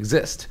for it to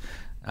exist.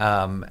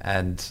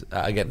 And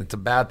again, it's a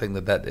bad thing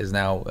that is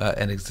now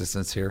in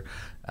existence here.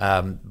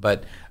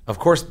 But of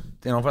course,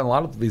 in a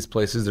lot of these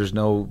places, there's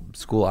no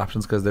school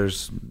options because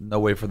there's no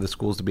way for the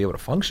schools to be able to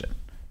function.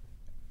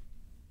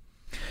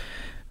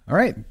 All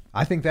right.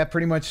 I think that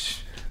pretty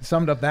much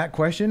summed up that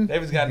question.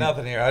 David's got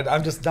nothing here.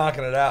 I'm just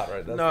knocking it out,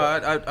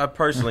 right? I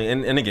personally,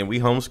 and again, we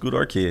homeschooled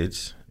our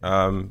kids,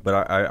 but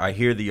I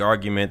hear the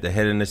argument, the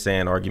head in the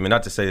sand argument,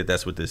 not to say that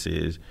that's what this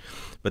is,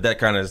 but that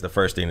kind of is the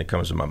first thing that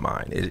comes to my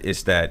mind.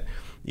 It's that,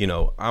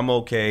 I'm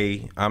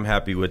okay, I'm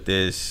happy with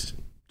this,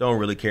 don't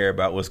really care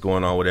about what's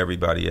going on with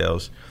everybody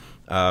else.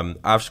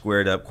 I've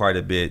squared up quite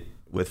a bit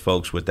with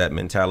folks with that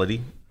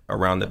mentality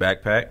around the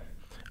backpack.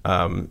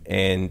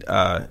 And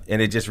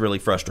it just really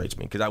frustrates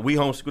me because we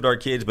homeschooled our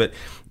kids, but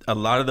a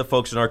lot of the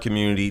folks in our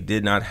community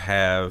did not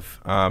have,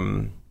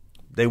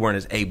 they weren't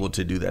as able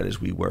to do that as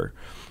we were.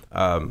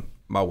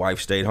 My wife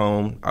stayed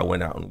home. I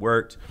went out and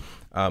worked.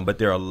 But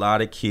there are a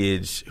lot of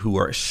kids who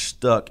are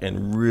stuck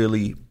in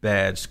really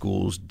bad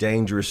schools,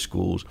 dangerous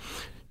schools.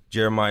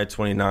 Jeremiah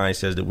 29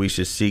 says that we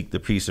should seek the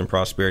peace and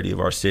prosperity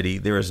of our city.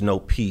 There is no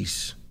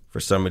peace for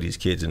some of these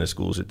kids in the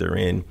schools that they're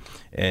in,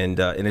 and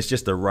it's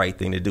just the right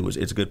thing to do.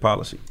 It's good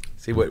policy.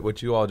 See,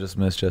 what you all just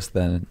missed just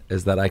then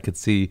is that I could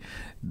see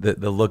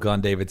the look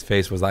on David's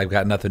face was, I've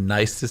got nothing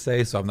nice to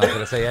say, so I'm not going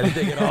to say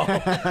anything at all.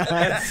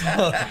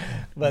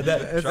 But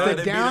that's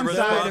the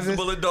downside of this.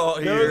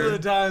 Adult here. Those are the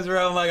times where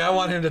I'm like, I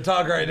want him to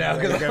talk right now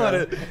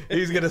because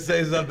he's going to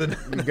say something.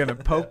 You're going to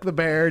poke the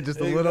bear just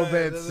a little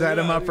bit, set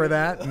him up for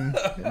that, and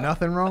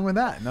nothing wrong with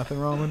that. Nothing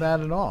wrong with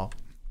that at all.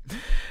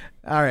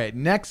 All right,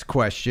 next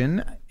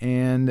question,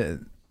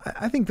 and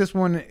I think this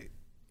one,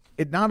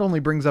 it not only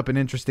brings up an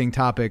interesting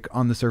topic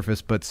on the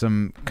surface, but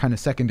some kind of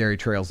secondary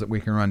trails that we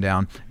can run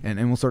down,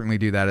 and we'll certainly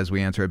do that as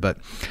we answer it. But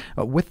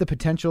with the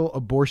potential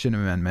abortion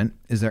amendment,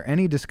 is there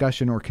any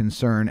discussion or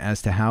concern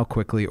as to how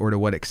quickly or to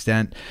what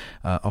extent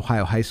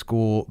Ohio high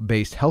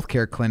school-based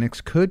healthcare clinics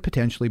could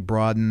potentially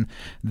broaden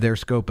their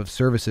scope of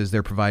services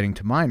they're providing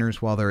to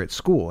minors while they're at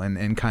school,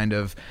 and kind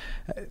of...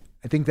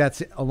 I think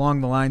that's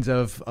along the lines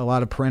of a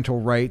lot of parental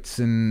rights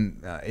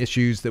and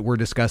issues that we're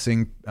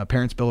discussing,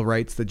 Parents' Bill of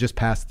Rights that just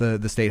passed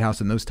the State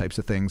House and those types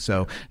of things.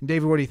 So,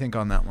 David, what do you think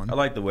on that one? I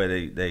like the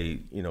way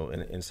they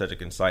in such a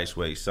concise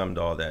way summed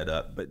all that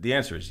up. But the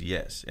answer is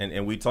yes.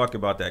 And we talk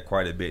about that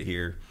quite a bit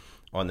here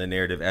on The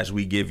Narrative as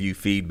we give you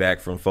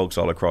feedback from folks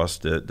all across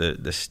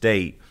the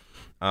state.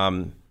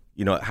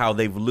 How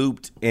they've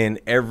looped in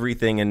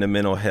everything in the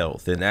mental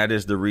health, and that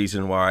is the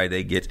reason why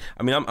they get.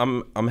 I mean,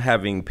 I'm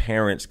having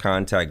parents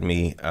contact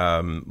me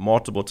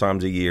multiple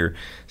times a year,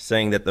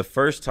 saying that the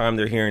first time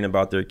they're hearing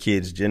about their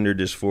kids' gender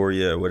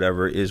dysphoria or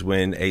whatever is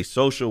when a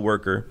social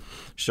worker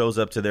shows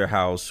up to their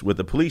house with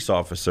a police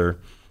officer.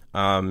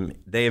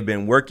 They have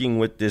been working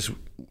with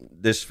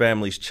this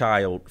family's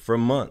child for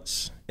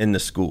months in the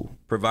school,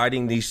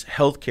 providing these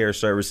healthcare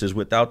services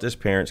without this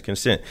parent's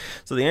consent.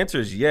 So the answer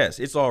is yes,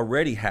 it's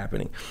already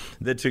happening.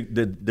 The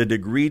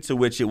degree to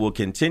which it will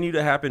continue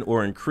to happen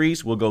or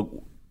increase will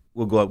go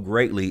up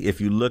greatly if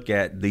you look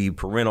at the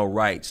parental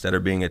rights that are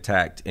being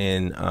attacked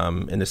in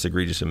this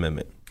egregious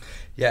amendment.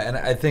 Yeah, and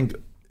I think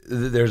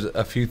there's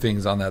a few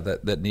things on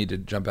that need to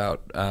jump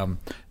out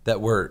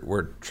that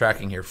we're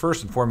tracking here.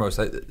 First and foremost,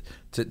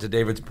 to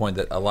David's point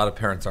that a lot of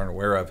parents aren't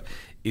aware of,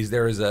 is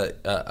there is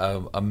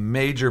a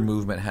major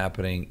movement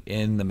happening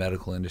in the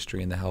medical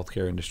industry, in the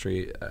healthcare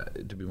industry,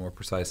 to be more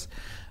precise,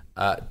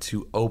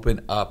 to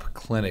open up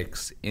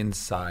clinics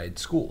inside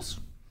schools,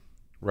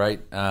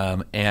 right?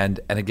 And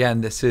again,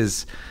 this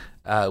is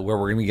where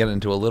we're going to get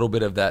into a little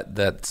bit of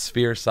that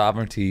sphere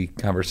sovereignty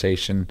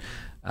conversation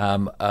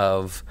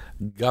of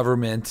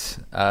government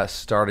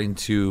starting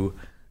to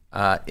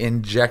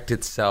inject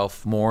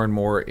itself more and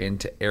more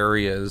into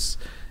areas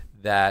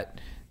that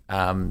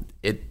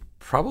it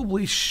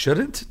probably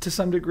shouldn't to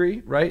some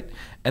degree, right?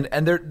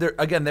 And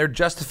their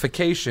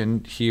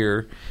justification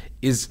here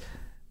is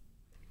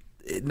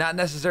not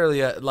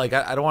necessarily I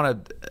don't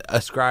want to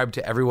ascribe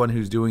to everyone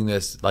who's doing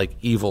this like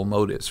evil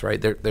motives, right?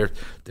 They're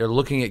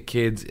looking at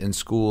kids in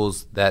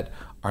schools that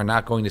are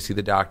not going to see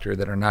the doctor,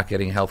 that are not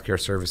getting healthcare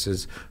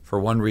services for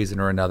one reason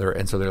or another,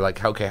 and so they're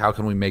like, okay, how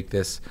can we make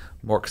this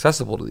more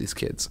accessible to these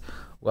kids?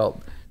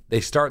 Well,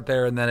 they start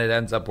there, and then it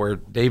ends up where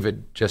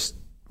David just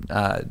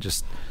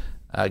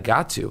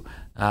got to,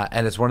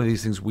 and it's one of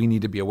these things we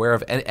need to be aware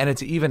of, and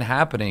it's even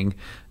happening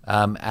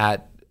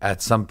at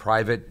some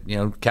private,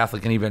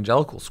 Catholic and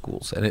evangelical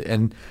schools,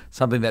 and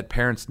something that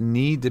parents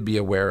need to be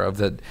aware of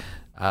that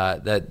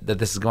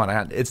this is going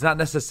on. It's not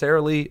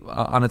necessarily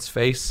on its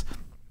face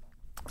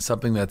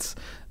something that's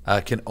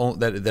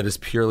that is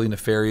purely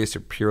nefarious or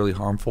purely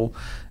harmful,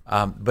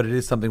 but it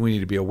is something we need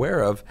to be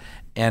aware of.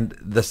 And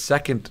the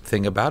second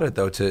thing about it,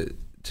 though, to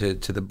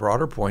the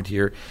broader point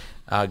here,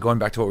 going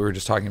back to what we were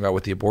just talking about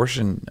with the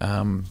abortion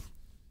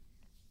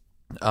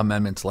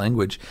amendments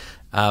language,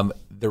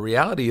 the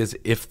reality is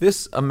if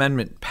this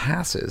amendment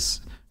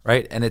passes,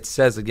 right, and it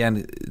says,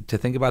 again, to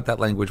think about that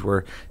language where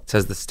it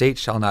says the state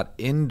shall not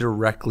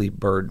indirectly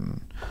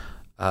burden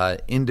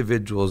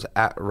individuals'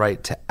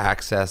 right to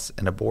access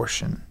an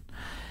abortion,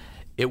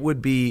 it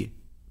would be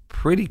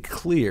pretty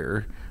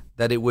clear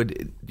that it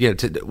would,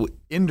 to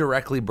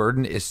indirectly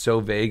burden is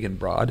so vague and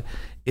broad.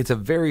 It's a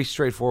very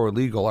straightforward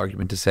legal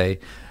argument to say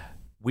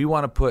we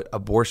want to put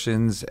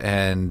abortions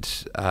and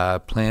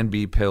Plan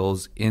B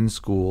pills in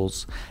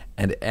schools,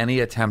 and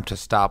any attempt to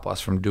stop us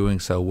from doing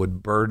so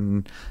would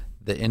burden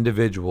the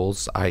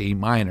individuals, i.e.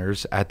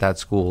 minors, at that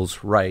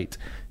school's right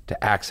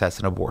to access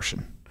an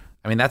abortion.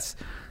 I mean, that's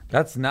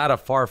not a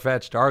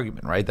far-fetched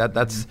argument, right?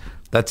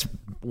 That's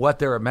what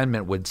their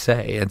amendment would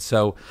say. And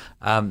so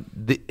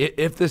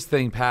if this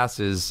thing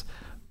passes,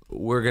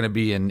 we're going to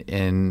be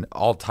in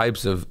all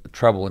types of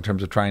trouble in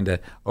terms of trying to,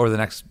 over the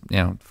next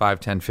 5,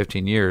 10,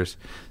 15 years,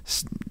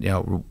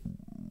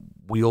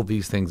 wheel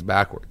these things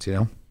backwards,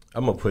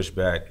 I'm going to push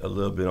back a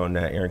little bit on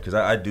that, Aaron, because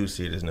I do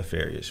see it as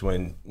nefarious.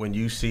 When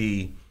you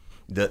see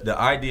the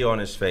idea on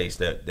his face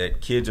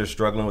that kids are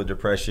struggling with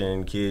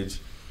depression,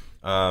 kids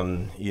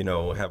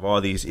have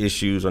all these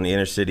issues on the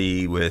inner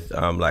city with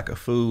lack of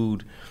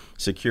food,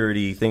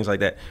 security, things like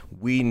that.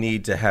 We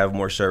need to have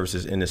more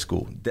services in the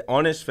school.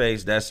 On its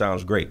face, that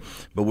sounds great.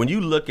 But when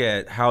you look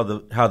at how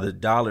the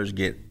dollars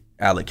get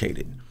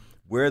allocated,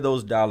 where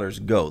those dollars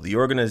go, the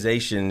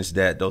organizations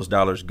that those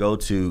dollars go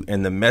to,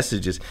 and the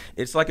messages,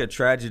 it's like a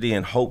tragedy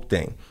and hope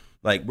thing.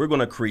 Like, we're going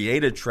to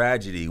create a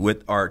tragedy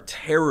with our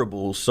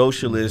terrible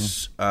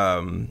socialist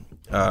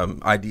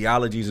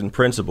ideologies and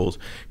principles,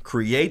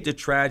 create the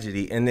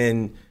tragedy, and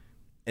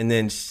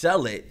then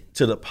sell it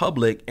to the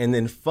public, and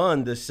then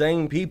fund the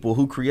same people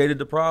who created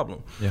the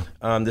problem. Yeah.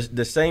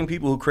 The same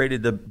people who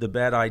created the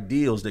bad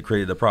ideals that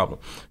created the problem.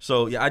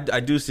 So yeah, I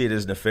do see it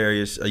as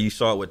nefarious. You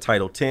saw it with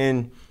Title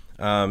X.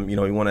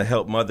 You want to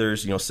help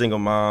mothers, single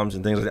moms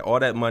and things like that. All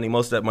that money,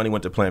 most of that money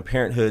went to Planned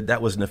Parenthood. That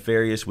was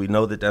nefarious. We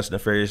know that that's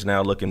nefarious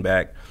now, looking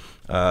back,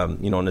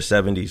 in the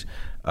 70s.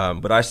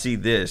 But I see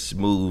this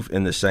move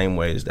in the same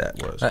way as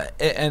that was.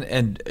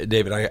 And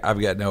David, I've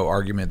got no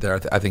argument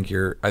there. I think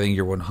you're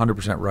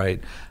 100%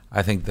 right.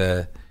 I think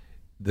the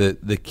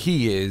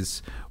key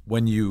is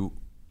when you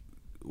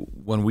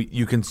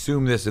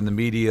consume this in the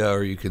media,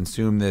 or you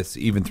consume this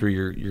even through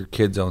your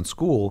kid's own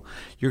school,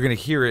 you're going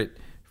to hear it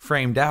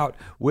framed out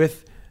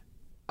with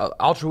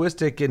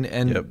altruistic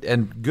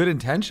and good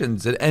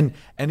intentions and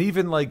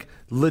even like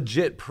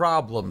legit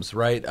problems,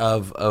 right?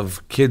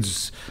 Of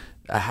kids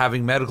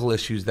having medical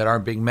issues that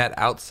aren't being met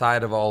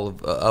outside of all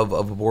of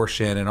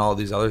abortion and all of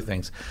these other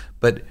things.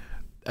 But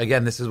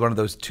again, this is one of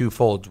those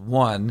twofolds.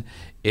 One,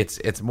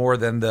 it's more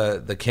than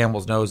the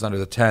camel's nose under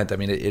the tent. I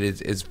mean, it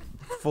is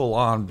full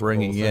on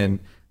bringing in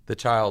the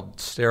child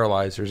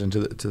sterilizers into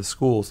the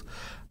schools.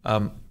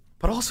 But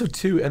also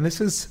too, and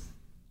this is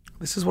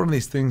one of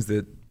these things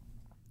that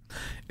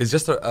is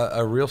just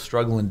a real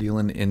struggle in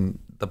dealing in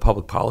the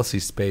public policy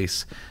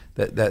space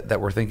that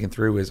we're thinking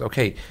through is,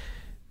 okay,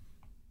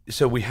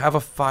 so we have a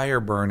fire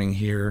burning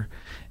here,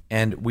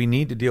 and we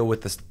need to deal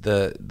with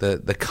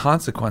the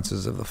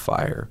consequences of the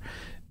fire.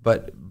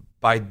 But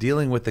by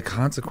dealing with the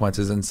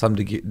consequences in some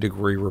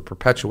degree, we're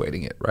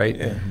perpetuating it, right?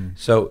 Yeah.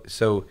 So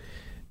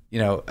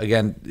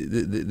again,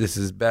 this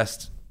is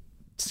best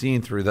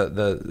seen through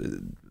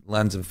the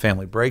lens of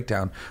family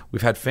breakdown.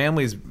 We've had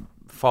families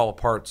fall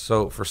apart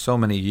for so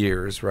many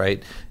years,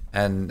 right?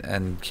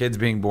 And kids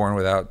being born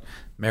without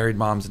married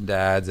moms and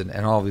dads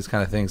and all of these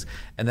kind of things.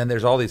 And then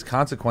there's all these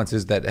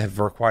consequences that have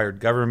required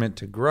government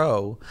to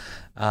grow,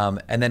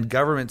 and then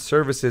government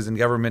services and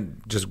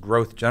government just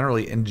growth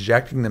generally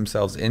injecting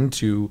themselves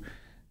into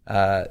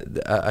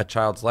a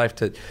child's life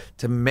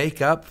to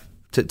make up,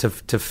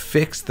 to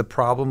fix the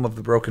problem of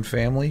the broken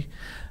family.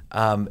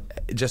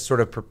 It just sort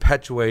of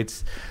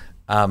perpetuates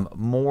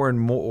more and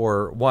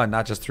more,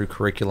 not just through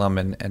curriculum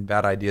and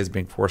bad ideas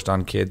being forced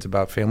on kids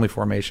about family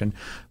formation,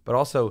 but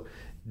also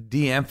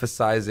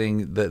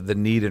de-emphasizing the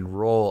need and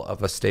role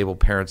of a stable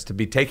parents to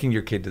be taking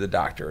your kid to the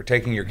doctor or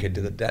taking your kid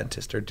to the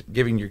dentist or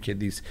giving your kid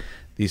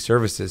these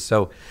services.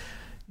 So,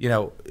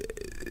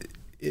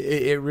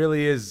 it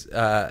really is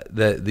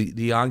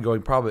the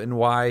ongoing problem, and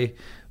why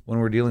when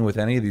we're dealing with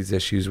any of these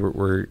issues,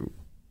 we're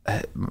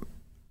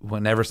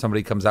whenever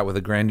somebody comes out with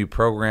a brand new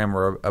program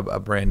or a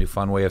brand new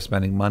fun way of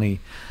spending money,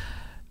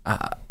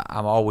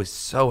 I'm always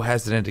so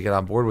hesitant to get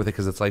on board with it,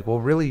 because it's like, well,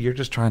 really, you're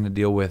just trying to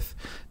deal with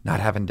not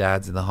having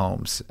dads in the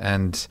homes,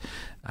 and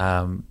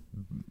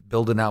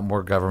building out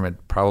more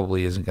government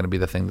probably isn't going to be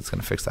the thing that's going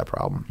to fix that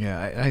problem.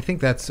 Yeah, I think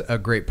that's a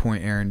great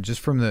point, Aaron,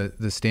 just from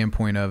the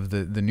standpoint of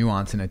the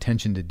nuance and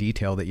attention to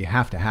detail that you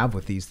have to have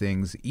with these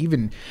things,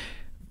 even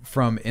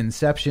from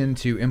inception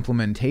to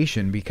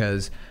implementation,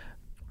 because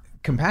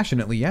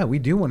compassionately, yeah, we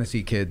do want to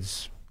see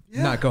kids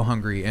not go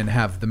hungry and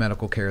have the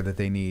medical care that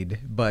they need.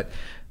 But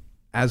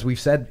as we've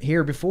said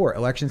here before,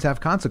 elections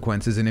have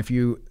consequences. And if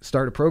you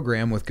start a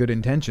program with good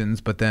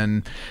intentions, but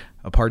then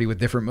a party with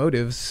different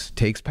motives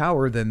takes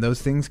power, then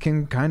those things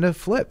can kind of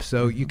flip.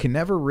 So you can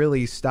never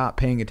really stop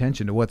paying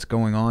attention to what's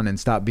going on and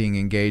stop being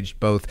engaged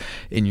both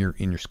in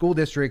your school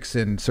districts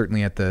and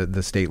certainly at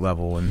the state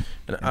level. And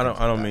I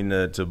don't mean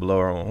to blow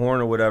our own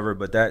horn or whatever,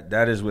 but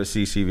that is what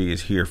CCV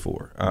is here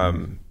for.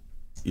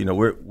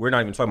 We're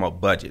not even talking about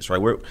budgets, right?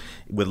 We're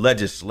with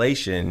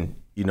legislation.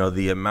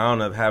 The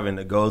amount of having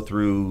to go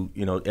through,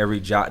 every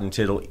jot and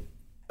tittle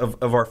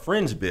of our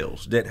friends'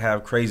 bills that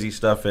have crazy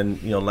stuff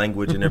and,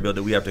 language in their bill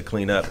that we have to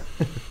clean up.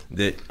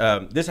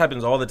 That this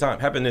happens all the time.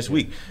 Happened this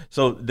week.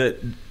 So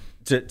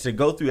to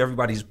go through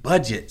everybody's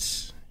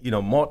budgets,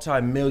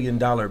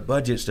 multi-million-dollar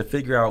budgets to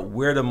figure out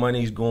where the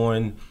money's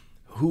going,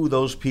 who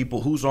those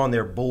people, who's on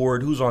their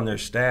board, who's on their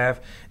staff,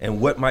 and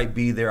what might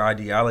be their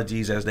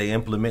ideologies as they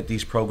implement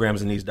these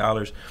programs and these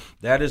dollars.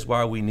 That is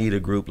why we need a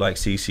group like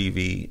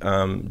CCV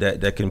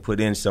that can put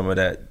in some of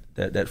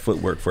that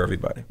footwork for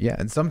everybody. Yeah,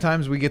 and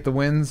sometimes we get the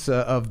wins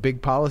of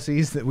big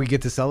policies that we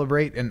get to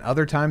celebrate, and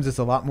other times it's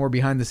a lot more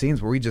behind the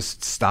scenes where we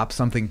just stop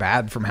something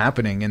bad from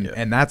happening,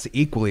 and that's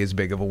equally as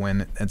big of a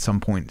win at some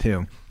point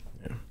too.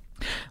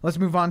 Let's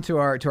move on to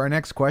our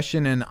next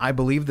question, and I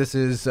believe this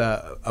is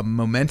a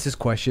momentous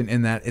question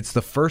in that it's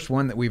the first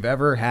one that we've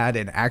ever had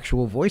an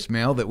actual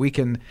voicemail that we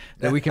can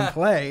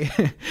play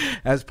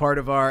as part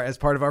of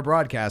our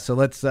broadcast. So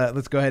let's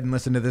go ahead and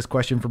listen to this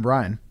question from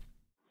Brian.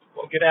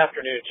 Well, good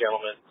afternoon,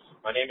 gentlemen.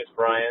 My name is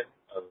Brian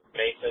of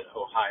Mason,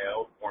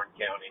 Ohio, Warren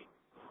County,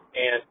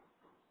 and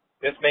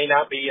this may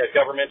not be a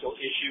governmental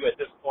issue at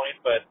this point,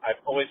 but I've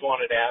always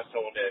wanted to ask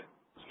someone to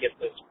get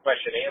this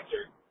question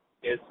answered.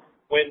 Is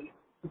when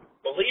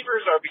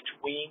believers are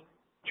between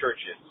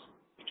churches,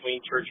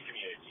 between church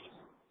communities,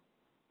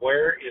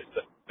 where is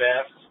the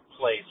best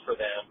place for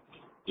them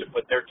to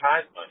put their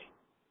tithe money?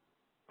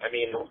 I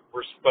mean,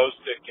 we're supposed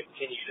to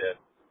continue to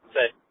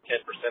set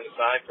 10%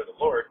 aside for the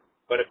Lord,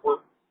 but if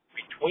we're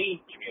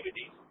between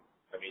communities,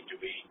 I mean, do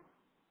we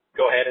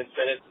go ahead and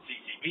send it to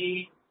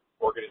CCB,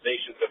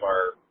 organizations of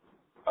our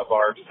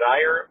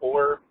desire,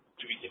 or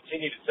do we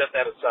continue to set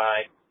that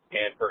aside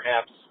and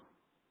perhaps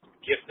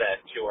gift that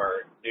to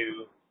our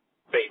new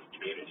faith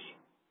community?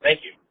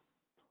 Thank you.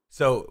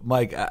 So,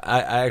 Mike,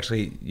 I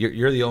actually,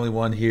 you're the only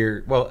one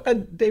here. Well,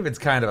 David's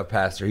kind of a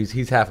pastor.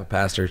 He's half a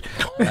pastor,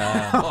 but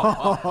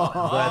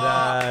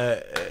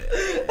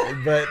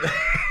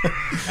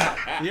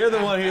you're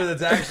the one here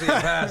that's actually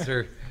a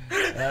pastor.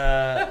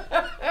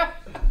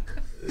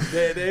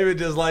 David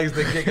just likes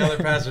to kick other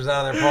pastors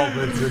out of their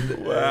pulpits.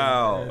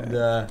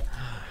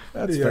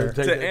 That's fair.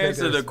 To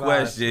answer the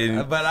question,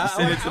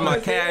 send it to my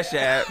Cash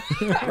App,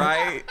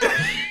 right?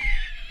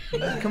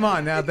 Come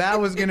on, now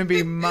that was going to be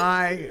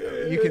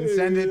you can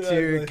send it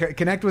to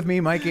connect with me,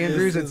 Mike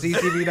Andrews at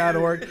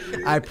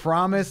ccb.org. I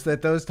promise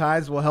that those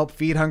tithes will help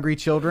feed hungry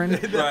children.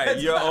 Right,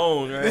 your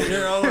own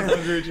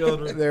hungry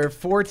children. There are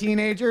 4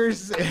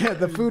 teenagers.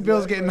 The food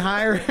bill's getting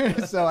higher,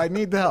 so I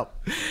need the help.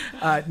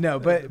 No,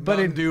 but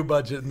in due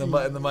budget in the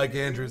Mike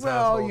Andrews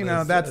household.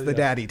 Well, that's the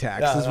daddy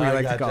tax, as we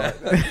like to call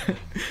it.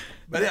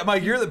 But yeah,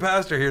 Mike, you're the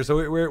pastor here,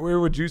 so where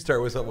would you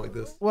start with something like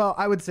this? Well,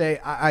 I would say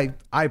I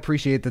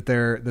appreciate that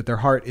their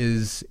heart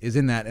is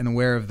in that and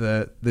aware of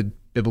the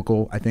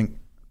biblical, I think,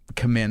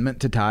 commandment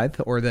to tithe,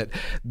 or that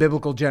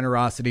biblical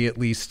generosity at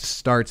least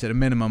starts at a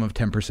minimum of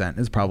 10%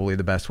 is probably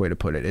the best way to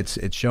put it.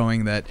 It's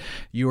showing that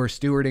you are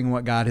stewarding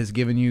what God has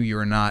given you. You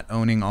are not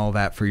owning all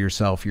that for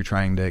yourself. You're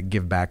trying to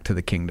give back to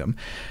the kingdom.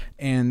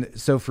 And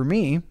so for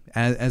me,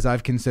 as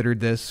I've considered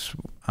this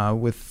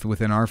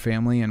within our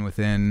family and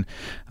within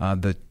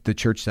the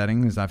church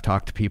setting, as I've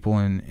talked to people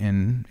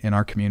in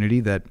our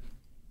community, that,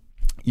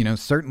 you know,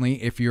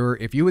 certainly if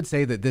you would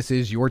say that this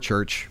is your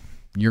church,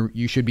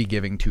 you should be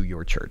giving to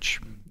your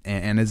church.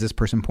 And as this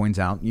person points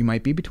out, you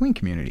might be between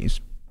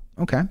communities.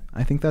 Okay,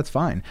 I think that's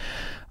fine.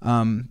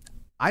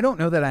 I don't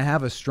know that I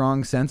have a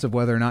strong sense of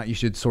whether or not you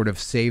should sort of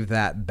save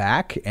that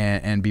back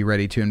and be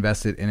ready to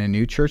invest it in a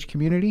new church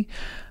community.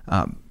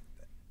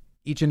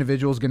 Each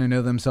individual is going to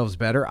know themselves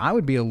better. I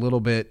would be a little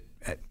bit,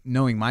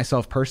 knowing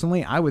myself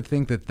personally, I would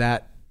think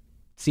that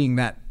seeing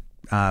that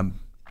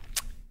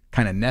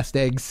kind of nest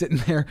egg sitting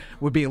there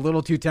would be a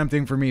little too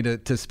tempting for me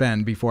to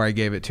spend before I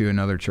gave it to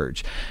another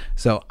church.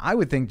 So I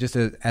would think just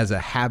as a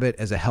habit,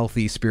 as a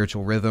healthy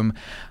spiritual rhythm,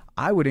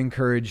 I would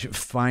encourage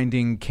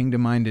finding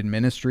kingdom-minded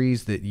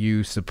ministries that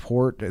you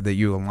support, that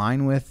you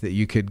align with, that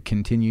you could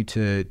continue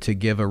to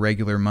give a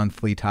regular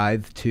monthly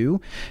tithe to,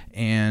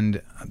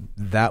 and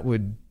that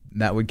would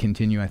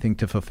continue, I think,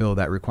 to fulfill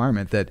that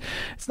requirement, that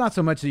it's not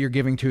so much that you're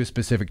giving to a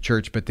specific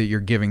church, but that you're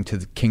giving to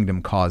the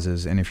kingdom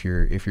causes. And if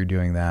you're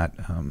doing that,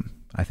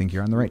 I think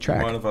you're on the right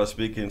track. Mind if I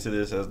speak into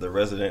this as the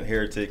resident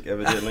heretic,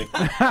 evidently?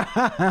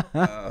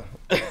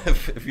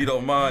 If you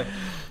don't mind.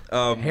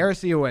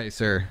 Heresy away,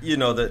 sir. You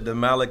know, the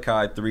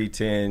Malachi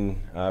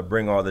 3:10,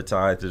 bring all the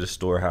tithe to the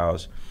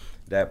storehouse,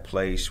 that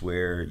place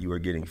where you are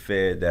getting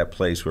fed, that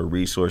place where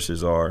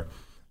resources are.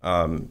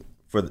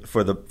 For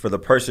the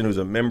person who's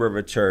a member of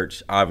a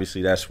church,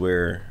 obviously that's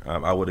where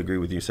I would agree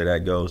with you, say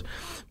that goes.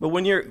 But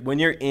when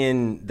you're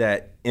in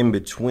that in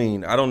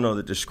between, I don't know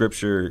that the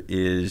scripture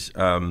is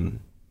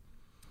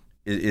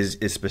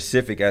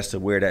specific as to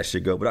where that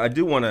should go. But I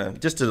do want to,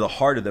 just to the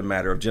heart of the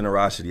matter of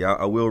generosity,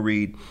 I will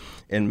read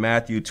in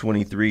Matthew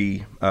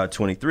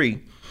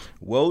 23:23,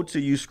 woe to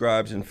you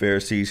scribes and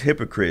Pharisees,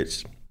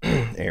 hypocrites,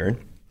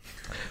 Aaron.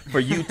 For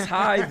you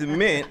tithe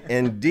mint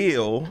and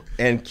dill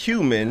and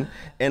cumin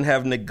and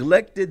have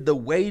neglected the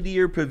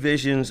weightier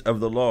provisions of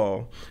the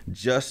law,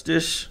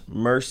 justice,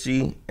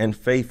 mercy, and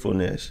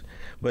faithfulness.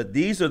 But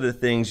these are the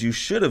things you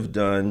should have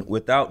done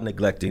without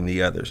neglecting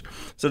the others.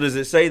 So does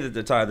it say that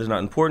the tithe is not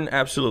important?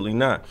 Absolutely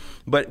not.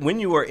 But when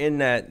you are in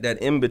that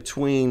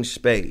in-between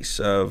space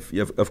of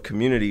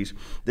communities,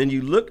 then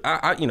you look,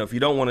 if you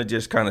don't want to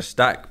just kind of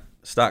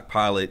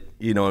stockpile it,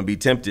 and be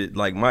tempted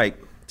like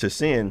Mike to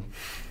sin,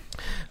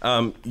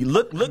 you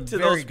look to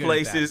those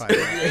places.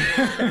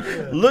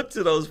 Look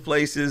to those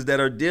places that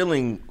are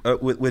dealing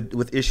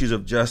with issues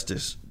of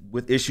justice,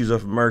 with issues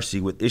of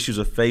mercy, with issues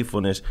of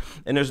faithfulness,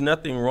 and there's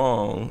nothing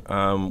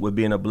wrong with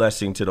being a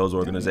blessing to those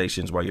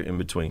organizations while you're in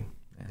between.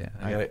 Yeah,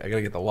 I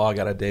gotta get the log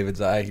out of David's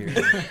eye here.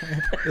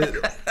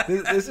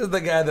 This is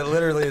the guy that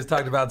literally has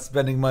talked about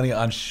spending money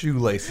on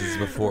shoelaces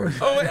before.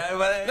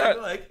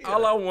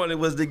 All I wanted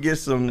was to get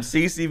some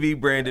CCV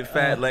branded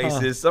fat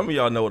laces. Some of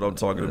y'all know what I'm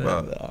talking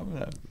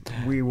about.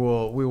 We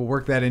will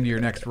work that into your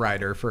next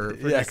rider for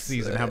next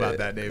season. How about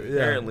that, David?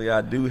 Apparently,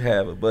 I do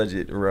have a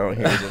budget around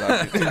here that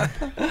I can.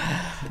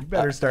 You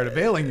better start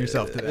availing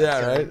yourself to that.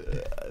 Yeah, right.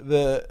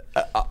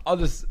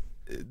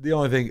 The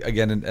only thing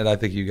again, and I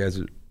think you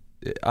guys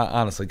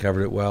honestly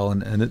covered it well,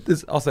 and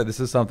I'll say this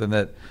is something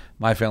that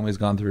my family's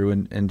gone through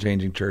in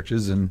changing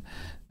churches, and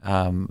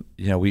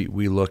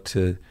we look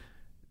to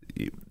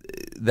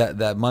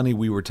that money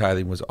we were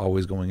tithing was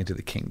always going into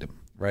the kingdom,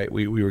 right?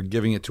 We were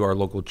giving it to our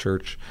local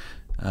church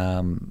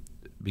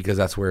because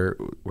that's where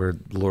the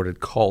Lord had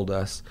called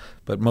us,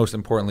 but most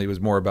importantly, it was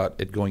more about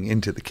it going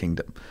into the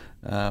kingdom.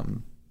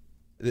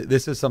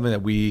 This is something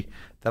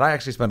that I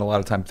actually spend a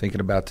lot of time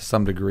thinking about to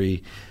some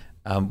degree.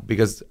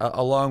 Because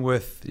along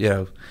with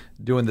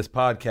doing this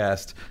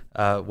podcast,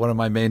 one of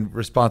my main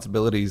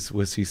responsibilities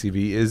with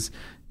CCV is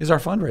our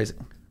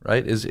fundraising,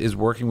 right? Is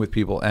working with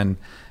people and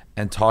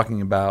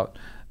talking about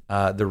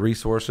the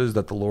resources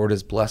that the Lord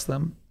has blessed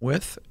them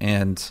with,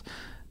 and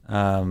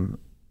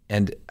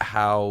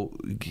how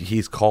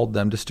He's called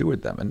them to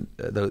steward them and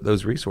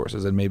those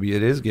resources. And maybe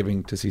it is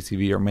giving to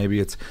CCV, or maybe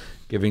it's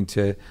giving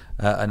to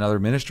another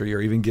ministry,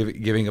 or even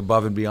giving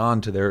above and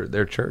beyond to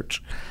their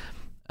church.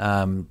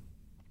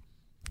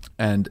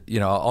 And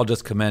I'll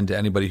just commend to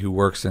anybody who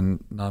works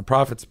in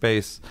nonprofit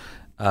space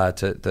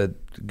to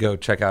go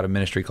check out a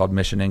ministry called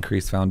Mission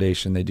Increase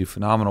Foundation. They do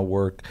phenomenal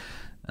work.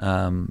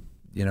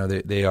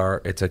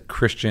 It's a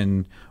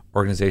Christian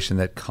organization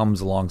that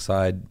comes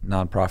alongside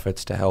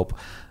nonprofits to help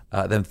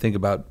them think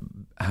about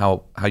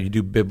how you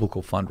do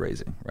biblical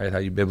fundraising, right? How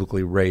you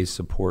biblically raise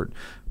support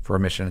for a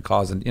mission and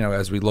cause. And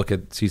as we look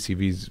at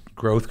CCV's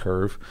growth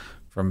curve,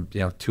 from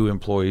 2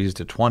 employees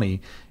to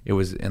 20, it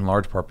was in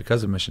large part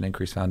because of Mission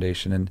Increase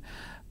Foundation. And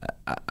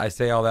I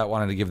say all that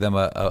wanted to give them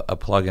a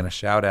plug and a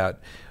shout out,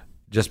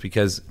 just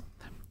because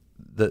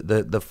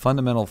the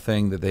fundamental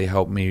thing that they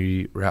helped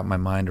me wrap my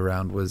mind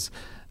around was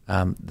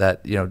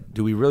that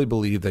do we really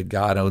believe that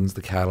God owns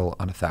the cattle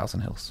on 1,000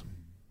 hills,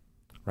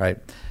 right?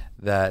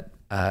 That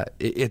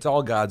it's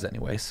all God's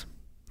anyways,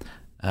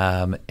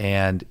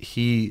 and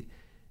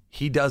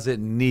He doesn't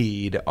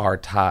need our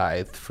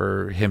tithe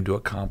for Him to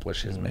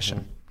accomplish His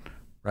mission,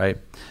 right?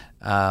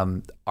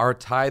 Our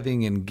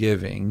tithing and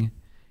giving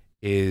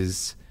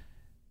is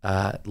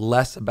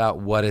less about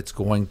what it's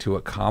going to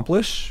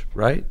accomplish,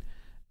 right?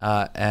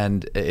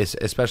 And it's,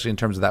 especially in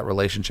terms of that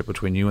relationship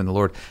between you and the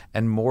Lord,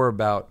 and more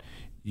about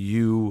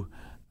your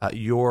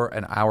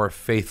and our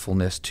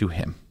faithfulness to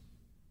Him,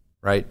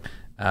 right?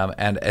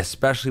 And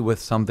especially with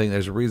something,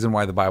 there's a reason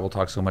why the Bible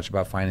talks so much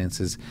about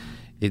finances.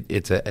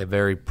 It's a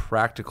very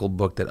practical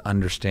book that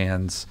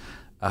understands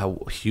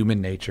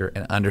human nature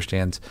and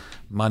understands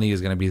money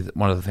is going to be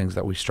one of the things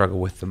that we struggle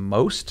with the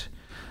most.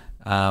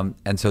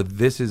 And so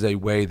this is a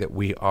way that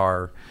we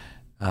are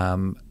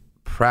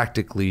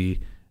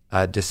practically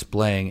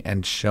displaying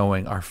and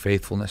showing our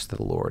faithfulness to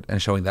the Lord, and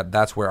showing that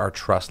that's where our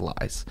trust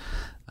lies.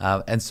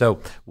 And so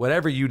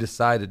whatever you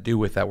decide to do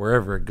with that,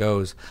 wherever it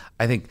goes,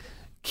 I think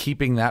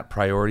keeping that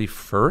priority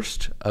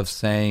first of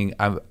saying,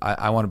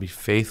 I want to be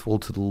faithful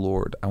to the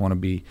Lord. I want to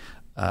be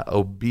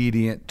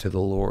obedient to the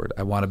Lord.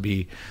 I want to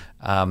be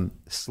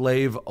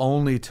slave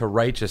only to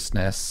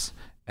righteousness,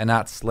 and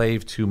not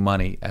slave to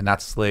money, and not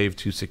slave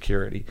to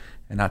security,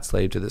 and not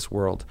slave to this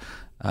world.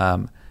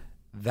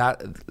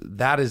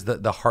 That is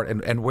the heart.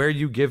 And where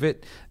you give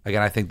it,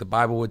 again, I think the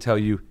Bible would tell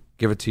you,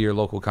 give it to your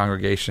local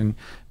congregation.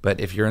 But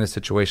if you're in a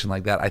situation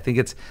like that, I think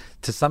it's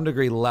to some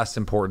degree less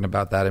important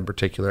about that in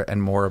particular,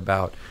 and more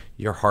about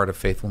your heart of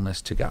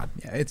faithfulness to God.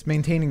 Yeah, it's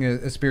maintaining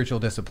a spiritual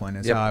discipline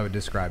is how I would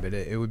describe it.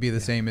 It would be the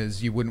same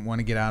as you wouldn't want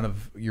to get out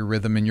of your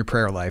rhythm in your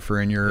prayer life,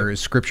 or in your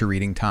scripture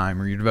reading time,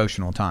 or your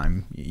devotional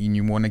time.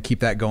 You want to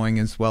keep that going,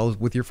 as well as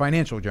with your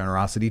financial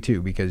generosity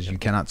too, because you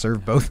cannot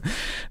serve both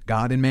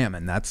God and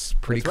mammon. That's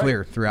pretty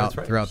clear throughout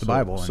the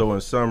Bible. So in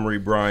summary,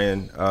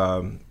 Brian,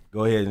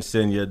 go ahead and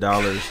send your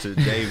dollars to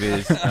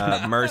David's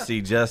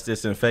Mercy,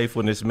 Justice, and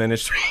Faithfulness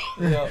Ministry.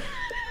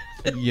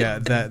 Yeah,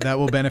 that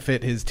will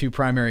benefit his 2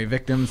 primary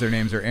victims. Their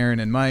names are Aaron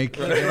and Mike.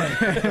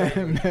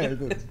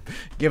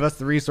 Give us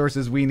the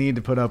resources we need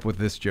to put up with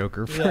this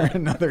joker for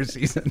another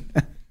season.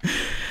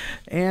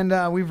 And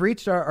we've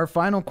reached our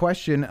final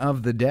question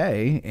of the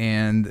day,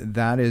 and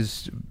that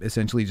is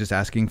essentially just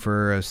asking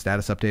for a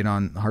status update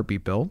on the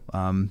Heartbeat bill.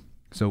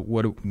 So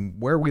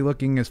where are we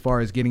looking as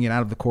far as getting it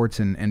out of the courts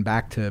and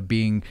back to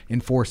being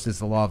enforced as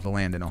the law of the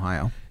land in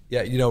Ohio?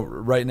 Yeah,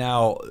 right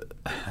now,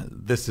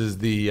 this is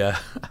the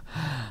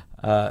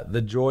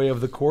joy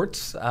of the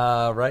courts,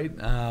 right?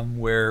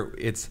 Where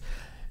it's,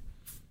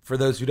 for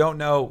those who don't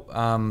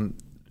know,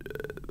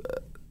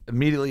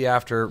 immediately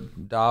after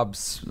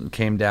Dobbs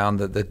came down,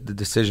 the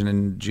decision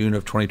in June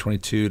of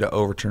 2022 to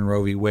overturn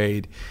Roe v.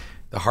 Wade,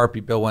 the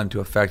Heartbeat bill went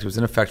into effect. It was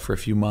in effect for a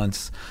few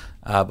months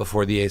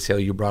before the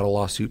ACLU brought a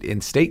lawsuit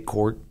in state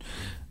court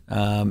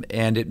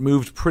and it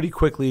moved pretty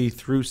quickly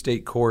through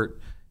state court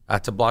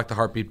to block the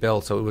heartbeat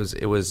bill. So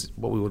it was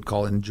what we would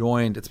call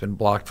enjoined. It's been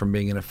blocked from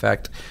being in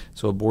effect.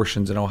 So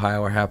abortions in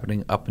Ohio are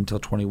happening up until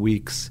 20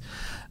 weeks.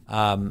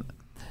 The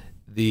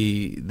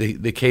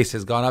case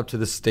has gone up to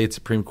the state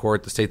Supreme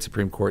Court. The state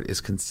Supreme Court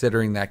is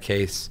considering that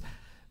case.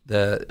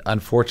 The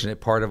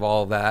unfortunate part of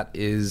all of that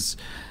is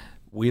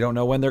we don't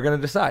know when they're going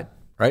to decide,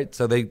 right?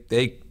 So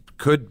they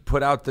could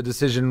put out the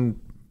decision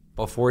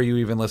before you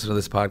even listen to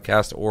this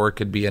podcast, or it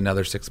could be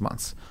another 6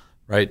 months,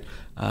 right?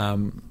 I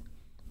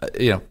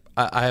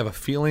have a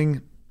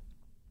feeling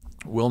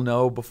we'll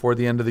know before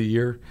the end of the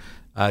year,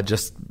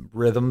 just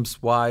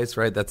rhythms wise,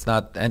 right? That's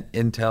not an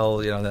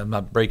intel, I'm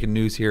not breaking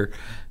news here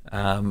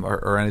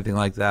or anything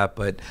like that,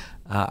 but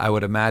I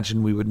would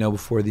imagine we would know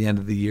before the end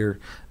of the year.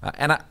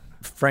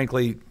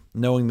 Frankly,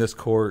 knowing this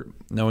court,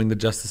 knowing the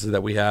justices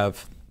that we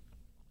have,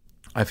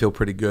 I feel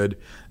pretty good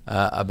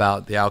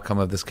about the outcome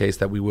of this case,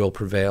 that we will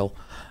prevail.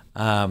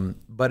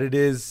 But it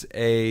is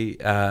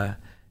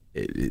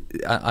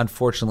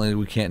unfortunately,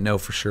 we can't know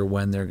for sure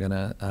when they're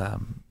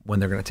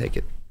gonna take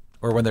it,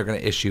 or when they're gonna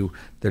issue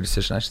their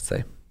decision, I should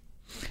say.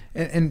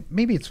 And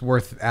maybe it's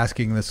worth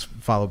asking this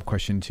follow-up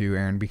question too,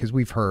 Aaron, because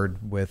we've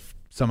heard with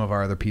some of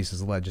our other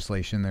pieces of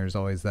legislation, there's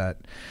always that,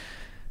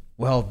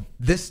 well,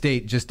 this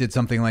state just did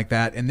something like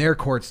that and their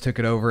courts took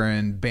it over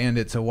and banned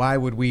it, so why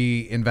would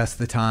we invest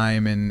the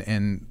time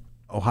and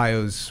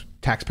Ohio's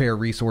taxpayer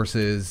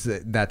resources,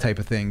 that type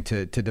of thing,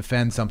 to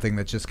defend something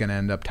that's just going to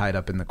end up tied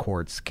up in the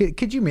courts?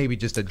 Could you maybe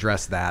just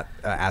address that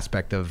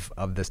aspect of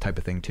this type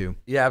of thing too?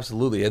 Yeah,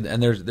 absolutely.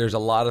 And there's a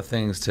lot of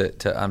things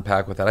to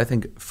unpack with that. I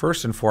think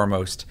first and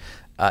foremost,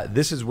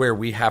 this is where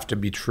we have to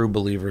be true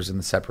believers in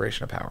the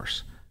separation of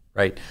powers,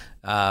 right?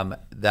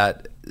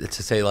 That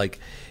to say, like,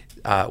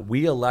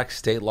 we elect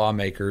state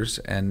lawmakers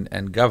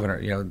and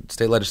governor,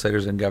 state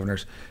legislators and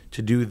governors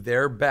to do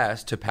their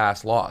best to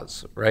pass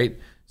laws, right?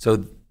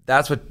 So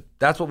that's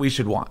what we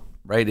should want,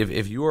 right?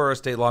 If you are a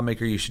state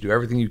lawmaker, you should do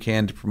everything you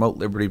can to promote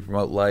liberty,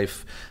 promote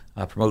life,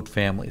 promote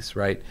families,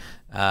 right?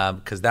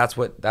 Because that's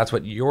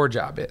what your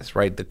job is,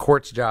 right? The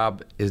court's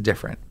job is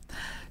different.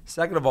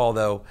 Second of all,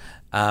 though,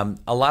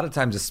 a lot of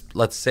times,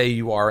 let's say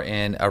you are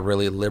in a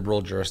really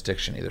liberal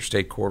jurisdiction, either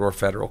state court or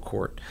federal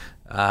court.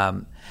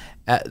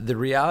 The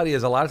reality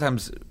is, a lot of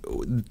times,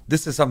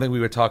 this is something we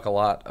would talk a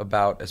lot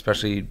about,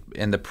 especially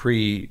in the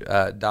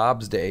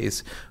pre-Dobbs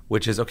days,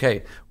 which is,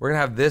 okay, we're going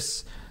to have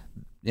this.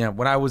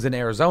 When I was in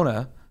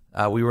Arizona,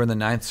 we were in the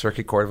Ninth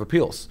Circuit Court of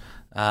Appeals.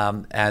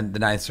 And the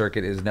Ninth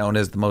Circuit is known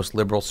as the most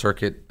liberal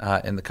circuit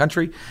in the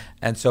country.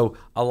 And so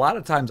a lot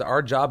of times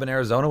our job in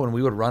Arizona, when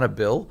we would run a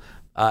bill,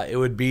 it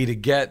would be to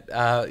get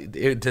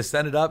to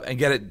send it up and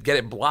get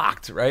it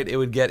blocked, right? It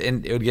would get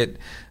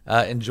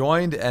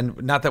enjoined,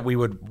 and not that we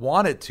would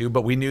want it to,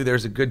 but we knew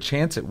there's a good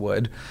chance it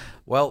would.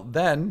 Well,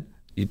 then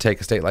you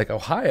take a state like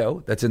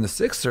Ohio that's in the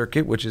Sixth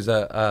Circuit, which is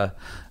a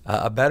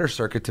better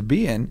circuit to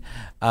be in,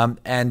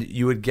 and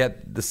you would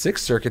get the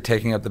Sixth Circuit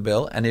taking up the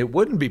bill, and it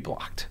wouldn't be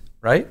blocked,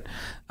 right?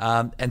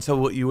 And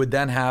so you would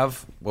then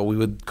have what we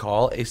would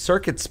call a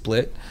circuit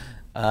split,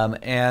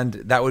 and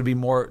that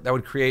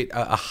would create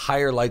a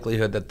higher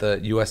likelihood that the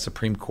U.S.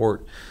 Supreme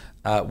Court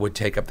would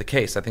take up the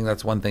case. I think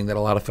that's one thing that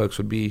a lot of folks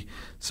would be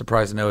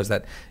surprised to know, is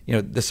that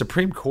the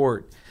Supreme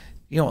Court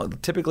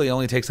typically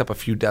only takes up a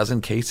few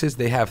dozen cases.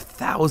 They have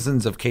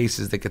thousands of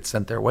cases that get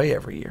sent their way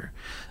every year.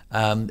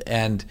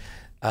 And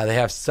they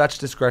have such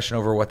discretion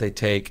over what they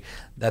take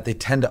that they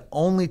tend to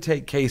only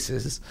take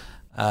cases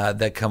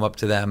that come up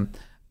to them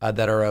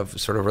that are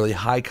of sort of really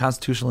high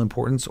constitutional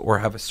importance or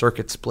have a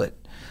circuit split.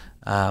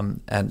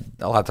 And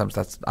a lot of times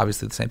that's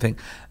obviously the same thing.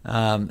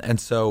 And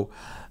so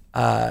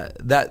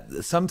that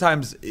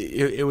sometimes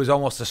it was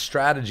almost a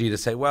strategy to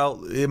say,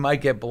 well, it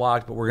might get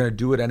blocked, but we're going to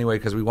do it anyway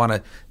because we want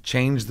to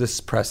change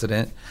this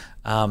precedent.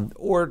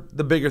 Or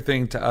the bigger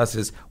thing to us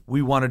is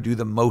we want to do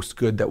the most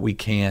good that we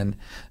can.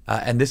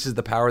 And this is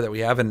the power that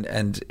we have.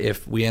 And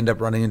if we end up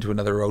running into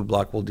another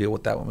roadblock, we'll deal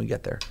with that when we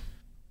get there.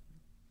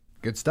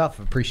 Good stuff.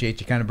 Appreciate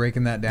you kind of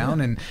breaking that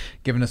down and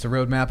giving us a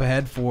roadmap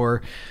ahead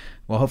for...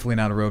 Well, hopefully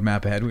not a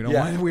roadmap ahead. We don't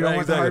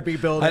want the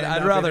heartbeat bill.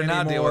 I'd rather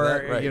not deal with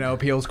that, right?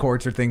 Appeals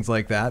courts or things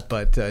like that.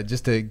 But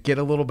just to get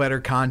a little better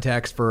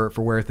context for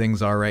where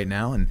things are right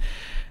now. And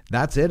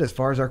that's it as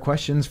far as our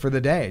questions for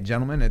the day.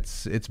 Gentlemen,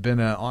 it's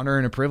been an honor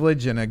and a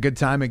privilege and a good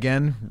time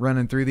again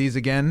running through these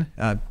again.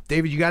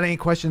 David, you got any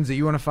questions that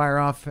you want to fire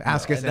off?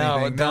 Ask us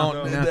anything.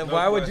 No.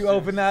 Why would you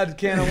open that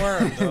can of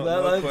worms?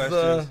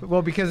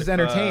 Well, because it's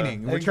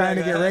entertaining. We're trying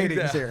to get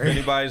ratings here. If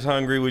anybody's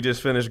hungry, we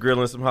just finished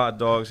grilling some hot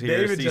dogs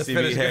here at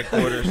CCV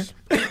headquarters.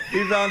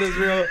 He found his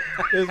real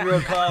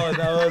college.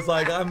 I was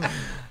like,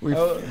 we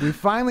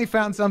finally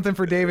found something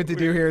for David to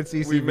do here at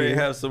CCV. We may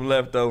have some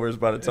leftovers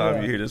by the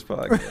time you hear this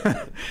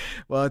podcast.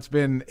 Well, it's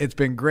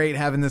been great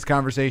having this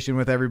conversation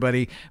with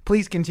everybody.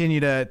 Please continue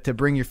to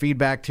bring your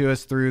feedback to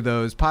us through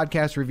those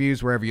podcast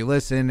reviews wherever you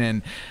listen,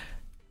 and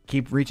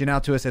keep reaching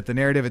out to us at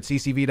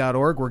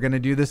thenarrative@ccv.org. We're going to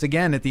do this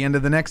again at the end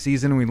of the next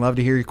season. We'd love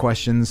to hear your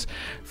questions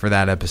for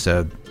that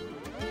episode.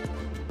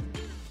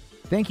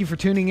 Thank you for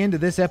tuning in to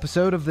this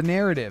episode of The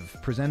Narrative,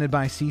 presented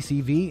by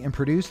CCV and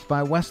produced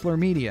by Wessler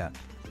Media.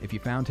 If you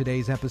found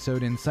today's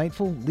episode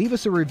insightful, leave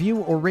us a review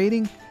or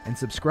rating and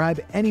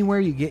subscribe anywhere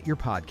you get your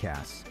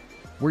podcasts.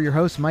 We're your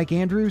hosts, Mike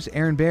Andrews,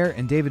 Aaron Baer,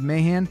 and David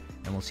Mahan,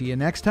 and we'll see you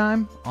next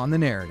time on The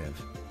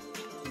Narrative.